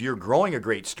 And if you're growing a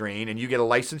great strain and you get a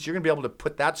license, you're going to be able to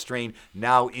put that strain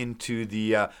now into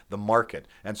the market.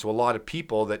 And so a lot of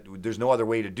people, that there's no other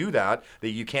way to do that, that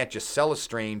you can't just sell a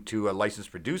strain to a licensed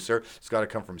producer. It's got to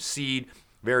come from seed.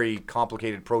 Very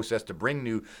complicated process to bring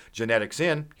new genetics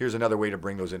in. Here's another way to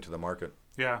bring those into the market.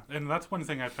 Yeah, and that's one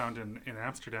thing I found in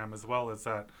Amsterdam as well, is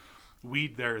that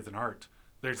weed there is an art.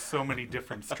 There's so many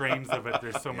different strains of it.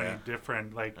 There's so many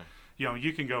different, like, you know,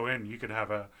 you can go in, you could have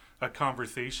a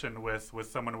conversation with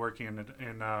someone working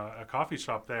in a coffee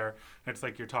shop there. It's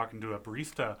like you're talking to a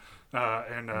barista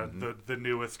and the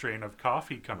newest strain of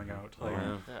coffee coming out. Like,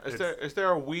 Is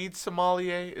there a weed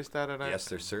sommelier? Is that an Yes,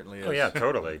 there certainly is. Oh yeah,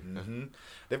 totally.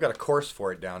 They've got a course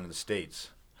for it down in the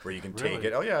States, where you can take Really?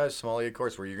 it. Oh yeah, a sommelier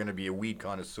course where you're going to be a weed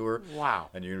connoisseur. Wow.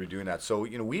 And you're going to be doing that. So,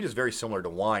 you know, weed is very similar to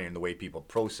wine in the way people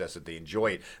process it. They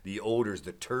enjoy it. The odors,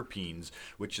 the terpenes,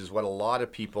 which is what a lot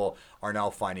of people are now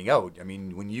finding out. I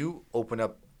mean, when you open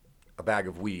up a bag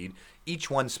of weed, each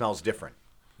one smells different.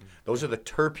 Those are the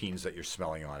terpenes that you're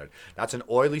smelling on it. That's an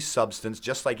oily substance,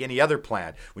 just like any other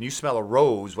plant. When you smell a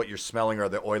rose, what you're smelling are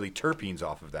the oily terpenes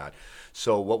off of that.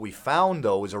 So what we found,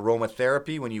 though, is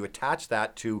aromatherapy. When you attach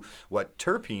that to what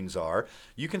terpenes are,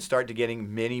 you can start to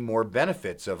getting many more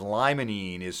benefits. Of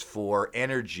limonene is for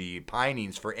energy,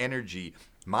 pinene's for energy,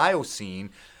 myosin.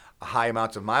 High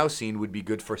amounts of myosin would be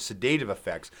good for sedative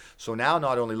effects. So now,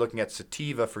 not only looking at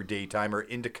sativa for daytime or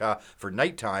indica for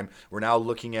nighttime, we're now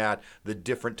looking at the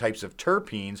different types of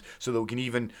terpenes, so that we can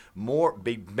even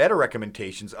better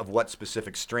recommendations of what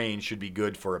specific strain should be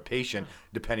good for a patient,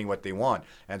 depending what they want.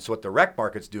 And so what the rec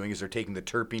market's doing is they're taking the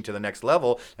terpene to the next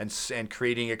level and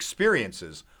creating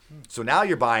experiences. So now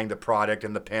you're buying the product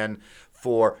and the pen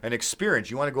for an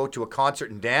experience. You want to go to a concert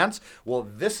and dance? Well,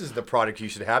 this is the product you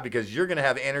should have because you're going to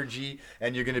have energy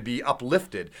and you're going to be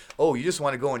uplifted. Oh, you just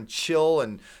want to go and chill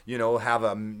and, have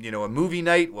a movie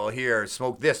night? Well, here,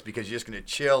 smoke this because you're just going to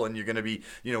chill and you're going to be,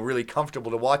 really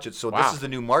comfortable to watch it. So this is the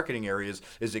new marketing areas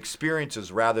is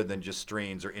experiences rather than just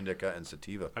strains or indica and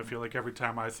sativa. I feel like every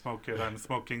time I smoke it, I'm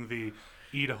smoking the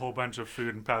eat a whole bunch of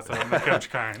food and pass out on the couch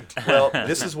kind. Well,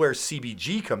 this is where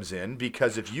CBG comes in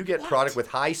because if you get product with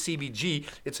high CBG,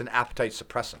 it's an appetite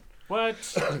suppressant. What?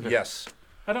 Yes.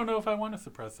 I don't know if I want to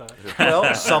suppress that.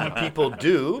 Well, some people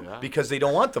do because they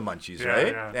don't want the munchies,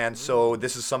 right? Yeah. And so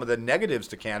this is some of the negatives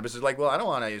to cannabis. It's like, well, I don't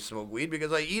want to smoke weed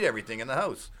because I eat everything in the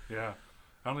house. Yeah.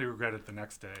 I only regret it the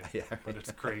next day, but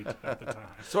it's great at the time.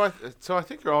 So I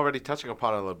think you're already touching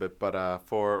upon it a little bit, but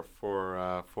for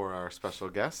our special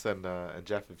guests and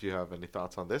Jeff, if you have any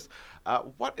thoughts on this,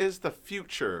 what is the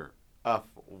future of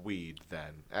weed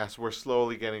then? As we're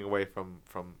slowly getting away from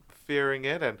fearing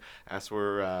it, and as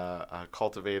we're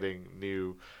cultivating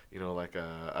new, like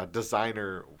a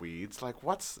designer weeds, like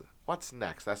what's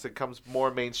next? As it comes more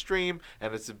mainstream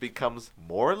and as it becomes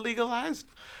more legalized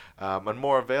and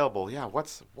more available,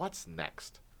 what's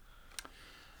next?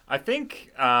 I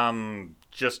think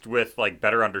just with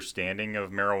better understanding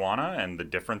of marijuana and the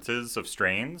differences of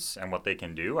strains and what they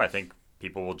can do, I think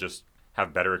people will just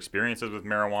have better experiences with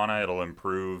marijuana. It'll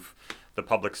improve the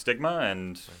public stigma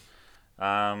and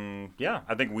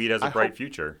I think weed has a bright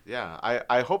future. Yeah,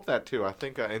 I hope that too. I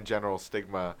think in general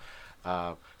stigma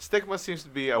seems to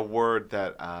be a word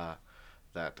that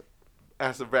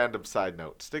as a random side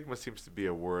note, stigma seems to be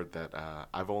a word that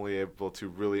I've only able to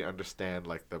really understand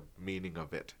the meaning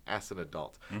of it as an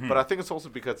adult. Mm-hmm. But I think it's also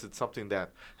because it's something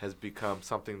that has become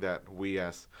something that we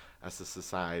as a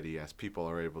society, as people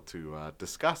are able to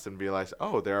discuss and realize,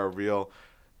 oh, there are real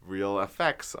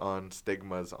effects on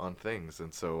stigmas on things.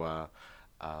 And so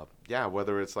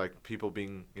whether it's people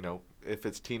being, if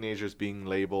it's teenagers being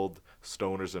labeled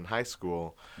stoners in high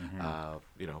school,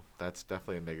 that's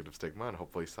definitely a negative stigma, and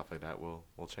hopefully stuff like that will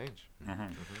change. Mm-hmm.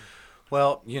 Mm-hmm.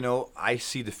 Well, I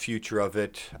see the future of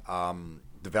it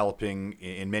developing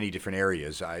in many different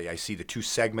areas. I see the two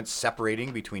segments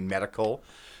separating between medical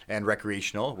and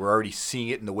recreational. We're already seeing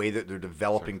it in the way that they're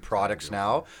developing products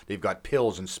now. They've got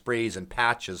pills and sprays and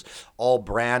patches all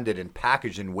branded and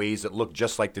packaged in ways that look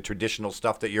just like the traditional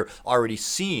stuff that you're already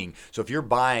seeing. So if you're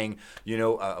buying,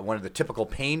 one of the typical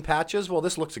pain patches, well,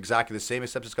 this looks exactly the same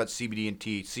except it's got CBD and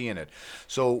THC in it.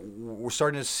 So we're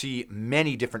starting to see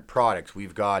many different products.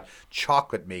 We've got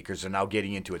chocolate makers are now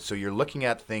getting into it. So you're looking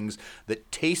at things that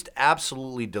taste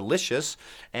absolutely delicious,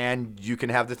 and you can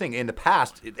have the thing. In the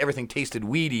past, everything tasted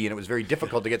weedy, and it was very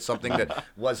difficult to get something that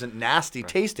wasn't nasty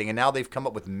tasting. And now they've come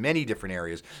up with many different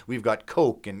areas. We've got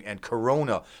Coke and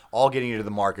Corona all getting into the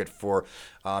market for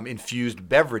infused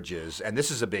beverages, and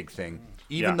this is a big thing.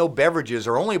 Even though beverages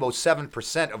are only about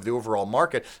 7% of the overall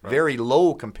market, very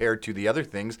low compared to the other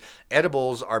things,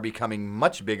 edibles are becoming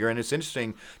much bigger. And it's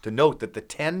interesting to note that the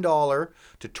 $10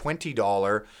 to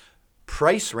 $20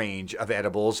 price range of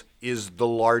edibles is the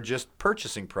largest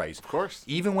purchasing price. Of course.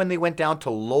 Even when they went down to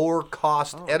lower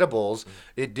cost edibles,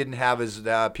 it didn't have as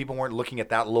people weren't looking at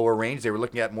that lower range. They were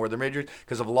looking at more the majors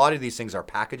because a lot of these things are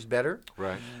packaged better.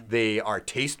 Right. They are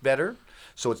taste better.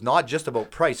 So it's not just about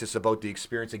price, it's about the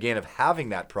experience, again, of having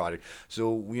that product.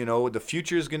 So, the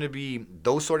future is going to be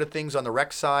those sort of things on the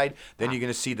rec side. Then you're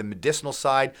going to see the medicinal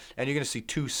side, and you're going to see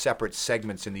two separate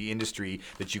segments in the industry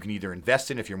that you can either invest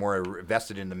in. If you're more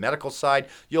invested in the medical side,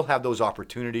 you'll have those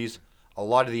opportunities. A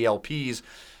lot of the LPs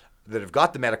that have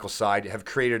got the medical side have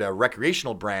created a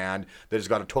recreational brand that has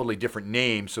got a totally different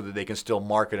name so that they can still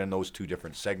market in those two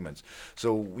different segments.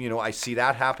 So, I see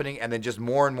that happening, and then just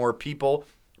more and more people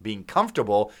being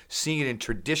comfortable seeing it in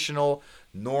traditional,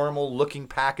 normal-looking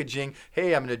packaging.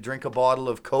 Hey, I'm going to drink a bottle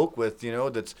of Coke with,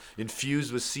 that's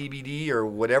infused with CBD or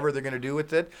whatever they're going to do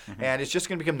with it, and it's just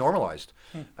going to become normalized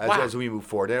as we move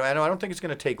forward. And I don't think it's going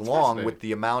to take long with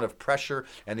the amount of pressure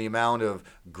and the amount of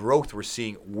growth we're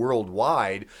seeing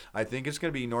worldwide. I think it's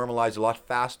going to be normalized a lot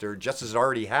faster, just as it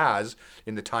already has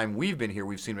in the time we've been here.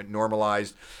 We've seen it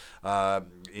normalized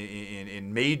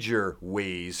in major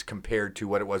ways compared to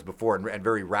what it was before, and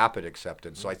very rapid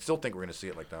acceptance. So I still think we're going to see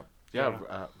it like that.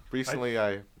 Recently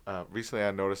I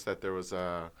noticed that there was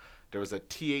a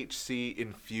THC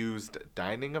infused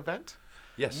dining event.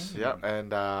 Yes. Yeah,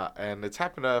 and it's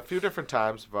happened a few different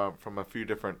times from a few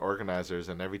different organizers,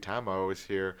 and every time I always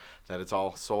hear that it's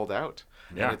all sold out.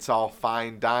 Yeah. And it's all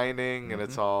fine dining, and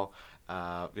it's all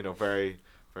very,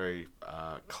 very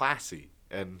classy,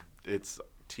 and it's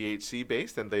THC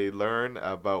based, and they learn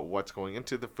about what's going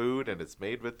into the food and it's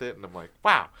made with it. And I'm like,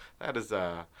 wow, that is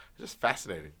just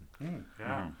fascinating.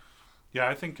 Yeah. Yeah,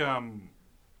 I think a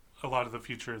lot of the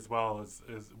future as well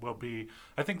will be,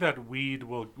 I think that weed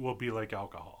will be like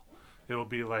alcohol. It will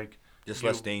be like Just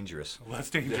less dangerous. Less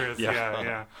dangerous,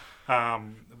 yeah.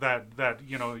 That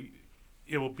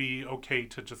it will be okay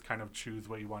to just kind of choose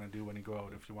what you want to do when you go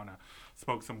out. If you want to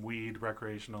smoke some weed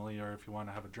recreationally, or if you want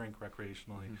to have a drink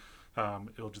recreationally,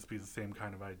 it'll just be the same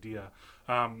kind of idea.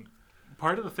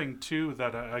 Part of the thing too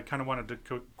that I kind of wanted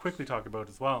to quickly talk about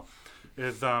as well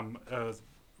is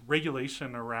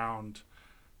regulation around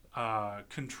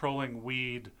controlling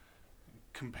weed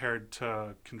compared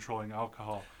to controlling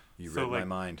alcohol. You read my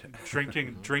mind.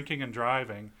 Drinking and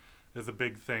driving is a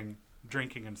big thing.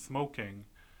 Drinking and smoking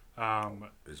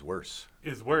is worse.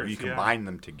 When you combine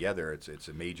them together, it's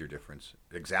a major difference.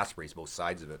 It exacerbates both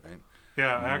sides of it, right?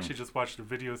 Yeah, I actually just watched a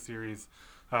video series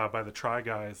by the Try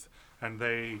Guys, and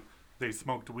they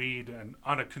smoked weed, and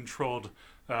on a controlled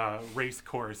race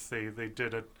course,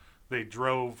 they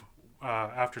drove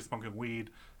after smoking weed,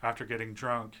 after getting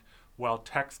drunk, while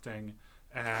texting,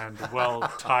 and while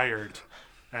tired,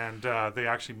 and they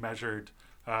actually measured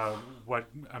what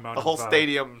amount The whole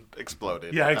stadium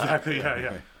exploded. Yeah, exactly.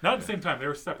 Yeah. Not at the same time. They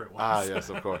were separate ones. Yes,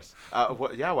 of course.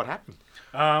 What happened?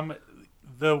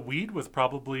 The weed was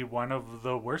probably one of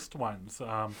the worst ones,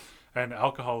 and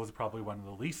alcohol was probably one of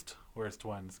the least worst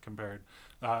ones compared.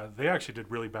 They actually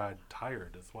did really bad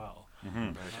tired as well.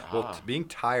 Well, being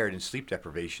tired and sleep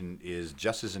deprivation is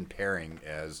just as impairing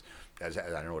as I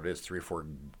don't know what it is, 3 or 4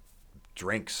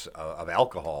 drinks of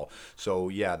alcohol. So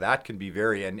yeah, that can be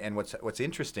very. And what's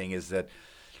interesting is that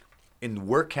in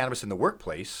cannabis in the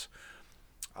workplace,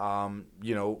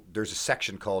 there's a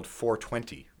section called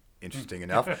 420. Interesting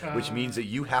enough, which means that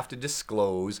you have to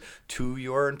disclose to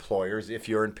your employers if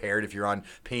you're impaired, if you're on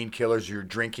painkillers, you're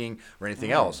drinking, or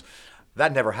anything else.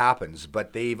 That never happens,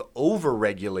 but they've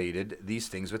over-regulated these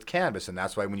things with cannabis, and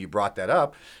that's why when you brought that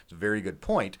up, it's a very good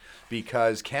point,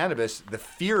 because cannabis, the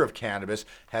fear of cannabis,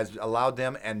 has allowed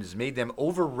them and has made them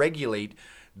over-regulate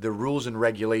the rules and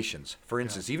regulations. For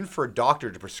instance, even for a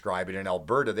doctor to prescribe it in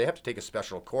Alberta, they have to take a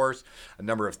special course, a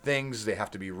number of things. They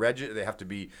have to be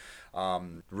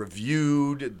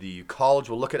reviewed. The college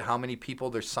will look at how many people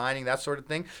they're signing, that sort of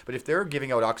thing. But if they're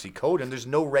giving out oxycodone, there's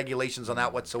no regulations on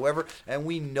that whatsoever. And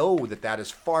we know that is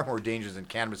far more dangerous than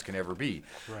cannabis can ever be.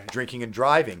 Right. Drinking and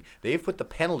driving, they've put the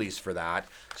penalties for that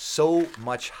so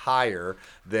much higher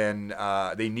than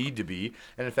they need to be.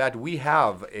 And in fact, we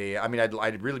have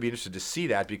I'd really be interested to see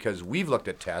that, because we've looked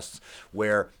at tests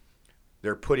where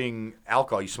they're putting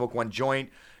alcohol. You smoke one joint,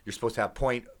 you're supposed to have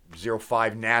 0.05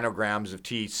 nanograms of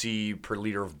THC per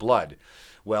liter of blood.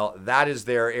 Well, that is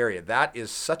their area. That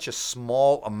is such a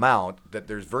small amount that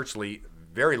there's virtually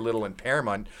very little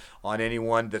impairment on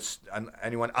anyone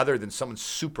other than someone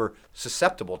super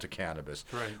susceptible to cannabis.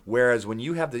 Right. Whereas when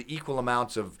you have the equal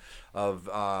amounts of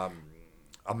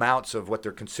what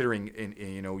they're considering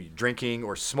in drinking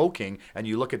or smoking, and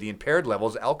you look at the impaired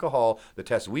levels, alcohol, the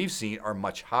tests we've seen are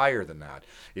much higher than that.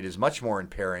 It is much more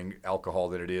impairing alcohol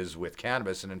than it is with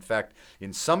cannabis, and in fact,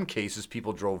 in some cases,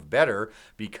 people drove better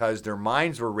because their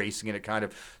minds were racing, and it kind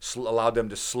of allowed them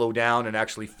to slow down and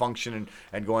actually function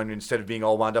and go on, instead of being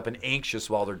all wound up and anxious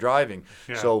while they're driving.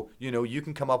 Yeah. So, you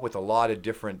can come up with a lot of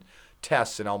different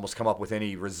tests and almost come up with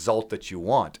any result that you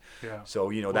want. Yeah. So,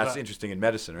 that's interesting in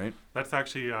medicine, right? That's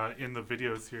actually in the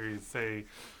video series. They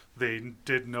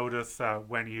did notice that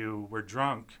when you were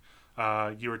drunk,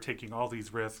 you were taking all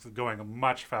these risks, going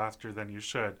much faster than you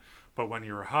should. But when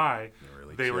you were high,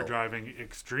 they were driving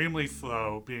extremely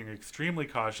slow, being extremely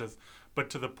cautious,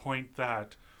 but to the point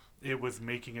that it was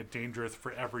making it dangerous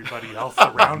for everybody else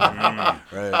around them.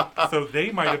 Right. So they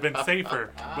might have been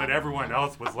safer, but everyone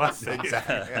else was less safe.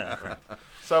 Exactly.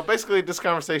 So basically, this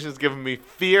conversation has given me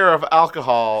fear of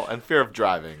alcohol and fear of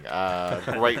driving.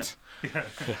 Great.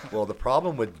 Well, the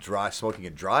problem with smoking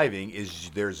and driving is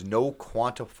there's no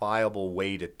quantifiable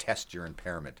way to test your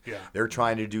impairment. Yeah. They're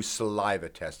trying to do saliva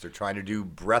tests. They're trying to do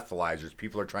breathalyzers.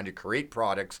 People are trying to create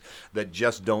products that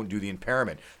just don't do the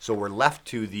impairment. So we're left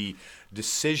to the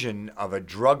decision of a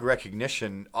drug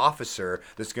recognition officer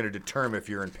that's going to determine if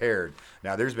you're impaired.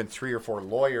 Now, there's been 3 or 4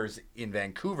 lawyers in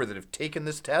Vancouver that have taken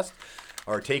this test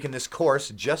or taken this course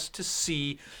just to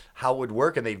see how it would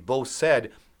work, and they've both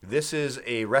said, this is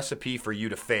a recipe for you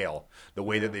to fail. The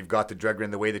way that they've got the drug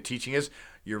and the way the teaching is,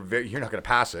 you're not going to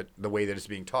pass it the way that it's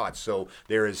being taught. So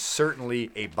there is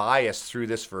certainly a bias through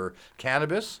this for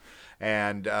cannabis,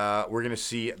 and we're going to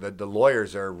see that the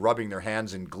lawyers are rubbing their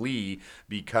hands in glee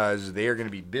because they are going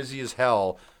to be busy as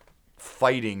hell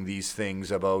fighting these things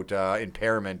about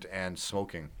impairment and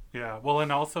smoking. Yeah. Well,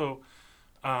 and also,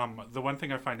 the one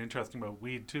thing I find interesting about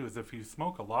weed too is if you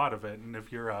smoke a lot of it, and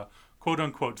if you're a quote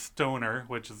unquote stoner,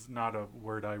 which is not a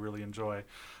word I really enjoy,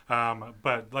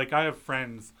 but like I have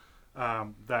friends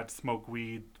that smoke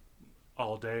weed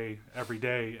all day, every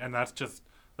day, and that's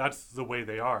the way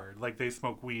they are. Like they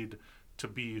smoke weed to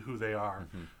be who they are.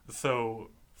 So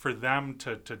for them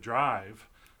to drive,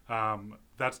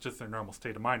 that's just their normal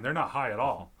state of mind. They're not high at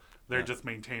all. They're just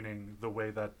maintaining the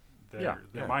way that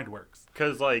their mind works.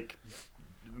 Because like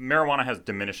marijuana has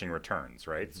diminishing returns,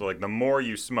 right? So like the more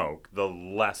you smoke, the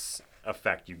less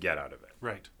effect you get out of it.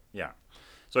 Right. Yeah.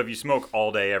 So if you smoke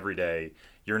all day, every day,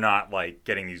 you're not like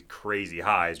getting these crazy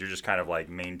highs. You're just kind of like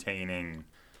maintaining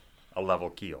a level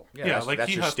keel. Yeah, like that's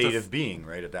he your has state to of being,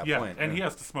 right, at that Yeah, point. and he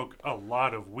has to smoke a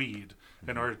lot of weed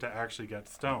in order to actually get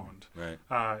stoned. Right.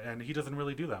 And he doesn't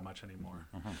really do that much anymore.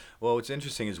 Well, what's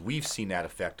interesting is we've seen that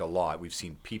effect a lot. We've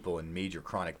seen people in major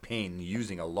chronic pain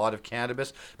using a lot of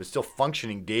cannabis, but still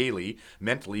functioning daily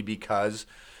mentally because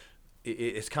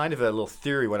it's kind of a little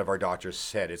theory one of our doctors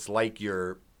said. It's like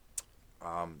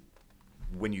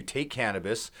when you take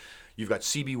cannabis, you've got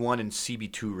CB1 and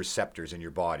CB2 receptors in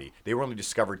your body. They were only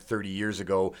discovered 30 years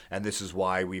ago, and this is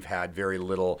why we've had very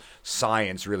little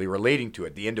science really relating to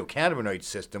it. The endocannabinoid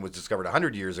system was discovered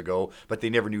 100 years ago, but they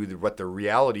never knew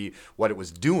what it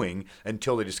was doing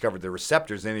until they discovered the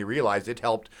receptors. Then they realized it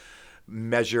helped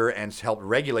measure and helped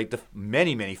regulate the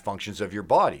many, many functions of your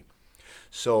body.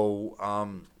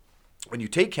 So when you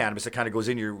take cannabis, it kind of goes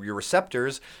in your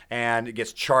receptors and it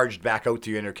gets charged back out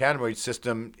to your endocannabinoid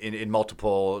system in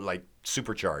multiple, like,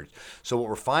 supercharged. So what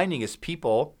we're finding is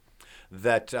people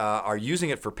that are using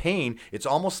it for pain, it's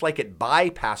almost like it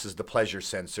bypasses the pleasure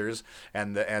sensors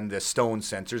and the stone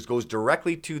sensors, goes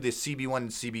directly to the CB1 and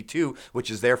CB2,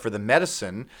 which is there for the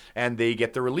medicine, and they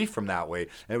get the relief from that way.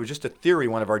 And it was just a theory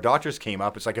one of our doctors came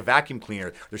up. It's like a vacuum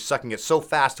cleaner. They're sucking it so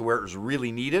fast to where it was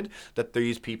really needed that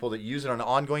these people that use it on an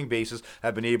ongoing basis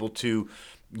have been able to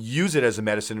use it as a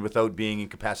medicine without being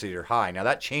incapacitated or high. Now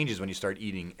that changes when you start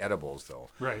eating edibles, though.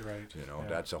 Right.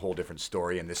 That's a whole different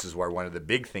story, and this is where one of the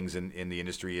big things in the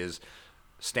industry is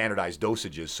standardized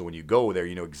dosages. So when you go there,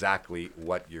 you know exactly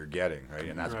what you're getting, right?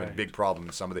 And that's been a big problem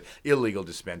in some of the illegal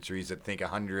dispensaries that think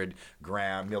 100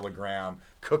 milligram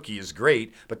cookie is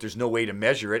great, but there's no way to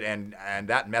measure it, and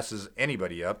that messes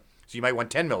anybody up. So you might want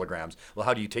 10 milligrams. Well,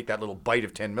 how do you take that little bite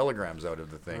of 10 milligrams out of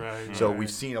the thing?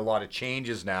 We've seen a lot of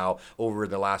changes now over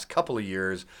the last couple of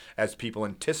years as people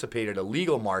anticipated a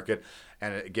legal market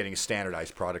and getting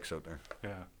standardized products out there.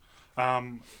 Yeah.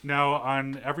 Now,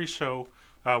 on every show,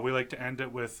 we like to end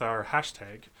it with our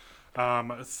hashtag.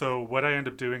 So what I end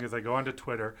up doing is I go onto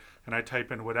Twitter and I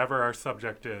type in whatever our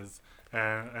subject is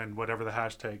and whatever the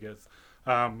hashtag is.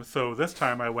 So this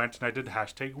time I went and I did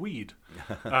hashtag weed.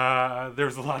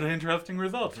 There's a lot of interesting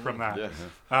results from that. Yes.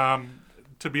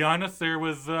 To be honest, there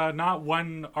was not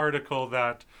one article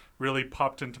that really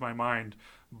popped into my mind,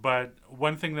 but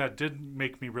one thing that did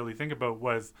make me really think about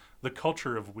was the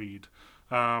culture of weed.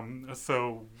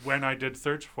 So when I did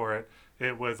search for it,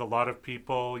 it was a lot of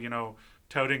people,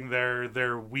 touting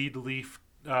their weed leaf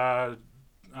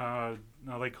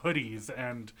like hoodies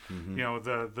and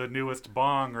the newest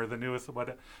bong or the newest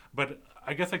what. But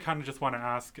I guess I kind of just want to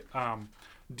ask,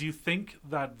 do you think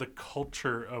that the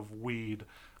culture of weed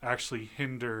actually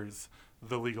hinders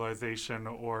the legalization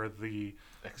or the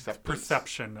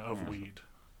perception of weed?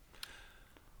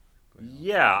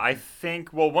 Yeah, I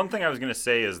think, well, one thing I was going to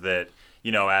say is that,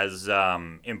 as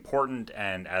important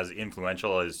and as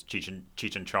influential as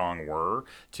Cheech and Chong were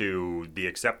to the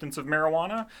acceptance of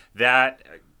marijuana, that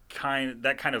kind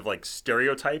of like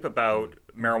stereotype about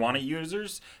marijuana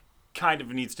users kind of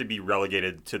needs to be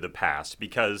relegated to the past,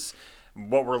 because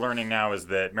what we're learning now is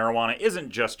that marijuana isn't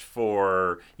just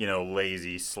for,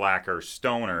 lazy, slacker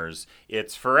stoners.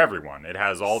 It's for everyone. It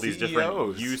has all these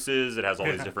different uses. It has all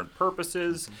these different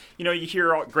purposes. You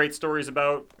hear great stories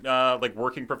about like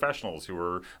working professionals who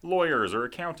are lawyers or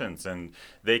accountants, and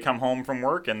they come home from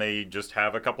work and they just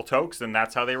have a couple tokes, and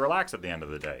that's how they relax at the end of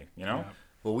the day, Yeah.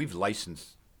 Well, we've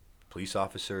licensed police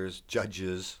officers,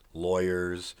 judges,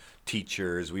 lawyers,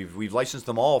 teachers. We've licensed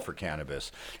them all for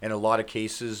cannabis. In a lot of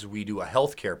cases, we do a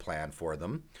health care plan for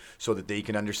them so that they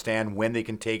can understand when they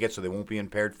can take it so they won't be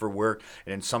impaired for work.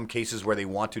 And in some cases where they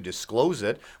want to disclose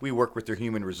it, we work with their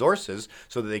human resources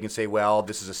so that they can say, well,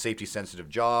 this is a safety-sensitive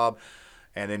job.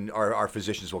 And then our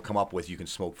physicians will come up with, you can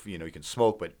smoke,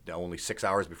 but only 6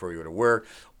 hours before you go to work,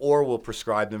 or we'll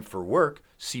prescribe them for work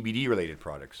CBD-related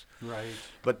products. Right.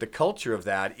 But the culture of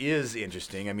that is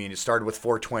interesting. I mean, it started with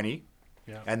 420.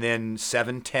 Yeah. And then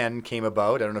 710 came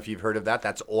about. I don't know if you've heard of that.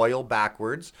 That's oil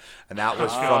backwards. And that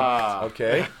was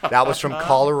that was from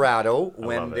Colorado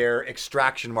when love it. their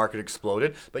extraction market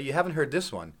exploded. But you haven't heard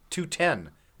this one,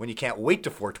 210, when you can't wait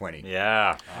to 420.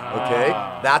 Yeah. Okay,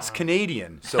 that's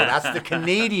Canadian. So that's the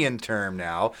Canadian term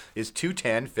now, is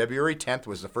 210. February 10th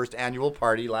was the first annual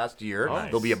party last year. Nice.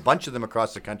 There'll be a bunch of them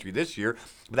across the country this year.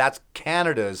 But that's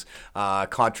Canada's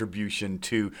contribution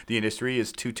to the industry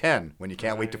is 210, when you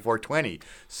can't wait to 420.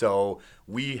 So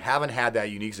we haven't had that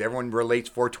unique. So everyone relates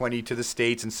 420 to the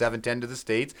States and 710 to the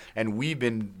States. And we've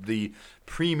been the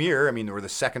premier. I mean, we're the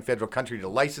second federal country to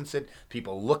license it.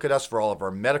 People look at us for all of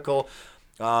our medical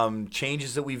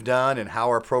changes that we've done and how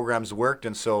our programs worked.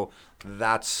 And so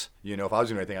that's, if I was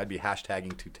doing anything, I'd be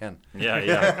hashtagging 210.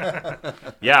 Yeah.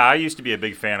 Yeah, I used to be a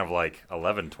big fan of like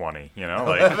 11:20,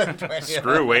 like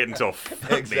screw wait until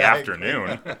the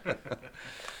afternoon.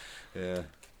 Yeah.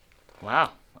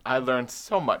 Wow. I learned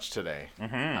so much today.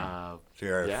 So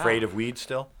you're Yeah. afraid of weed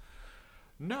still?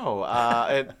 No,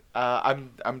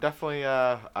 I'm definitely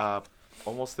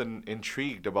almost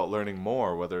intrigued about learning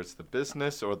more, whether it's the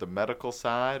business or the medical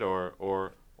side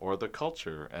or the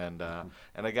culture, and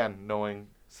again, knowing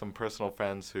some personal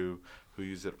friends who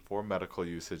use it for medical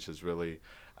usage has really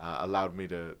allowed me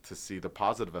to see the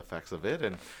positive effects of it,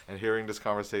 and hearing this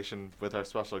conversation with our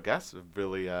special guests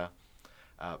really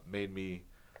made me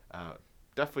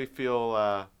definitely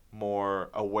feel more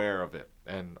aware of it,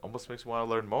 and almost makes me want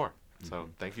to learn more. So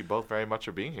thank you both very much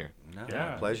for being here. No,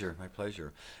 Yeah. my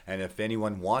pleasure. And if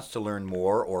anyone wants to learn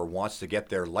more or wants to get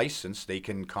their license, they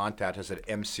can contact us at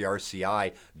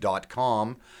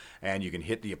MCRCI.com, and you can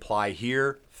hit the apply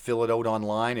here, fill it out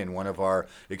online, and one of our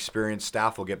experienced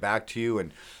staff will get back to you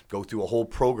and go through a whole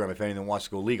program if anyone wants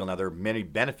to go legal. Now, there are many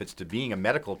benefits to being a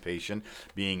medical patient,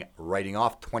 being writing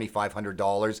off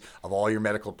 $2,500 of all your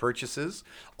medical purchases.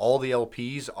 All the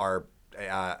LPs are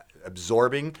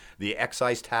absorbing the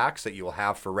excise tax that you will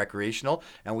have for recreational,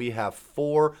 and we have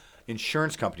 4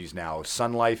 insurance companies now,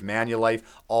 Sun Life, Manulife,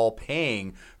 all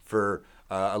paying for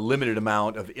a limited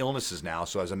amount of illnesses now.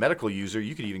 So as a medical user,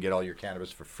 you could even get all your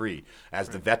cannabis for free, as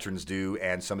the veterans do,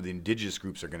 and some of the indigenous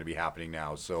groups are going to be happening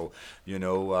now. So,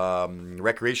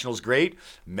 recreational is great,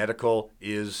 medical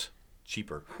is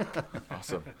cheaper.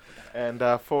 Awesome. And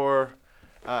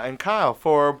and Kyle,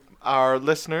 for our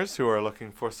listeners who are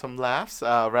looking for some laughs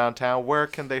around town, where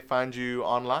can they find you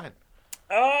online?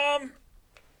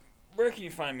 Where can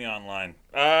you find me online?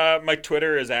 My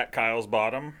Twitter is at Kyle's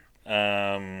Bottom.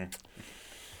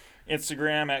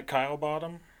 Instagram at Kyle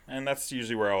Bottom, and that's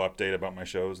usually where I'll update about my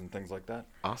shows and things like that.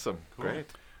 Awesome. Cool. Great.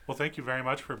 Well, thank you very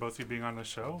much for both of you being on the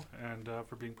show and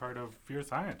for being part of Fear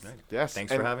Science. Yes.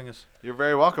 Thanks and for having us. You're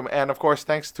very welcome. And of course,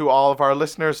 thanks to all of our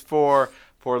listeners for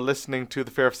listening to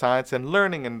the Fear of Science and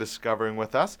learning and discovering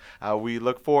with us. We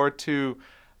look forward to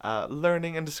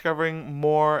learning and discovering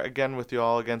more again with you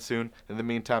all again soon. In the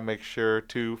meantime, make sure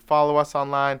to follow us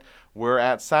online. We're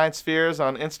at Science Fears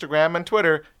on Instagram and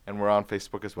Twitter, and we're on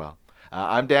Facebook as well.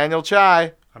 I'm Daniel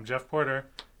Chai. I'm Jeff Porter.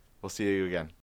 We'll see you again.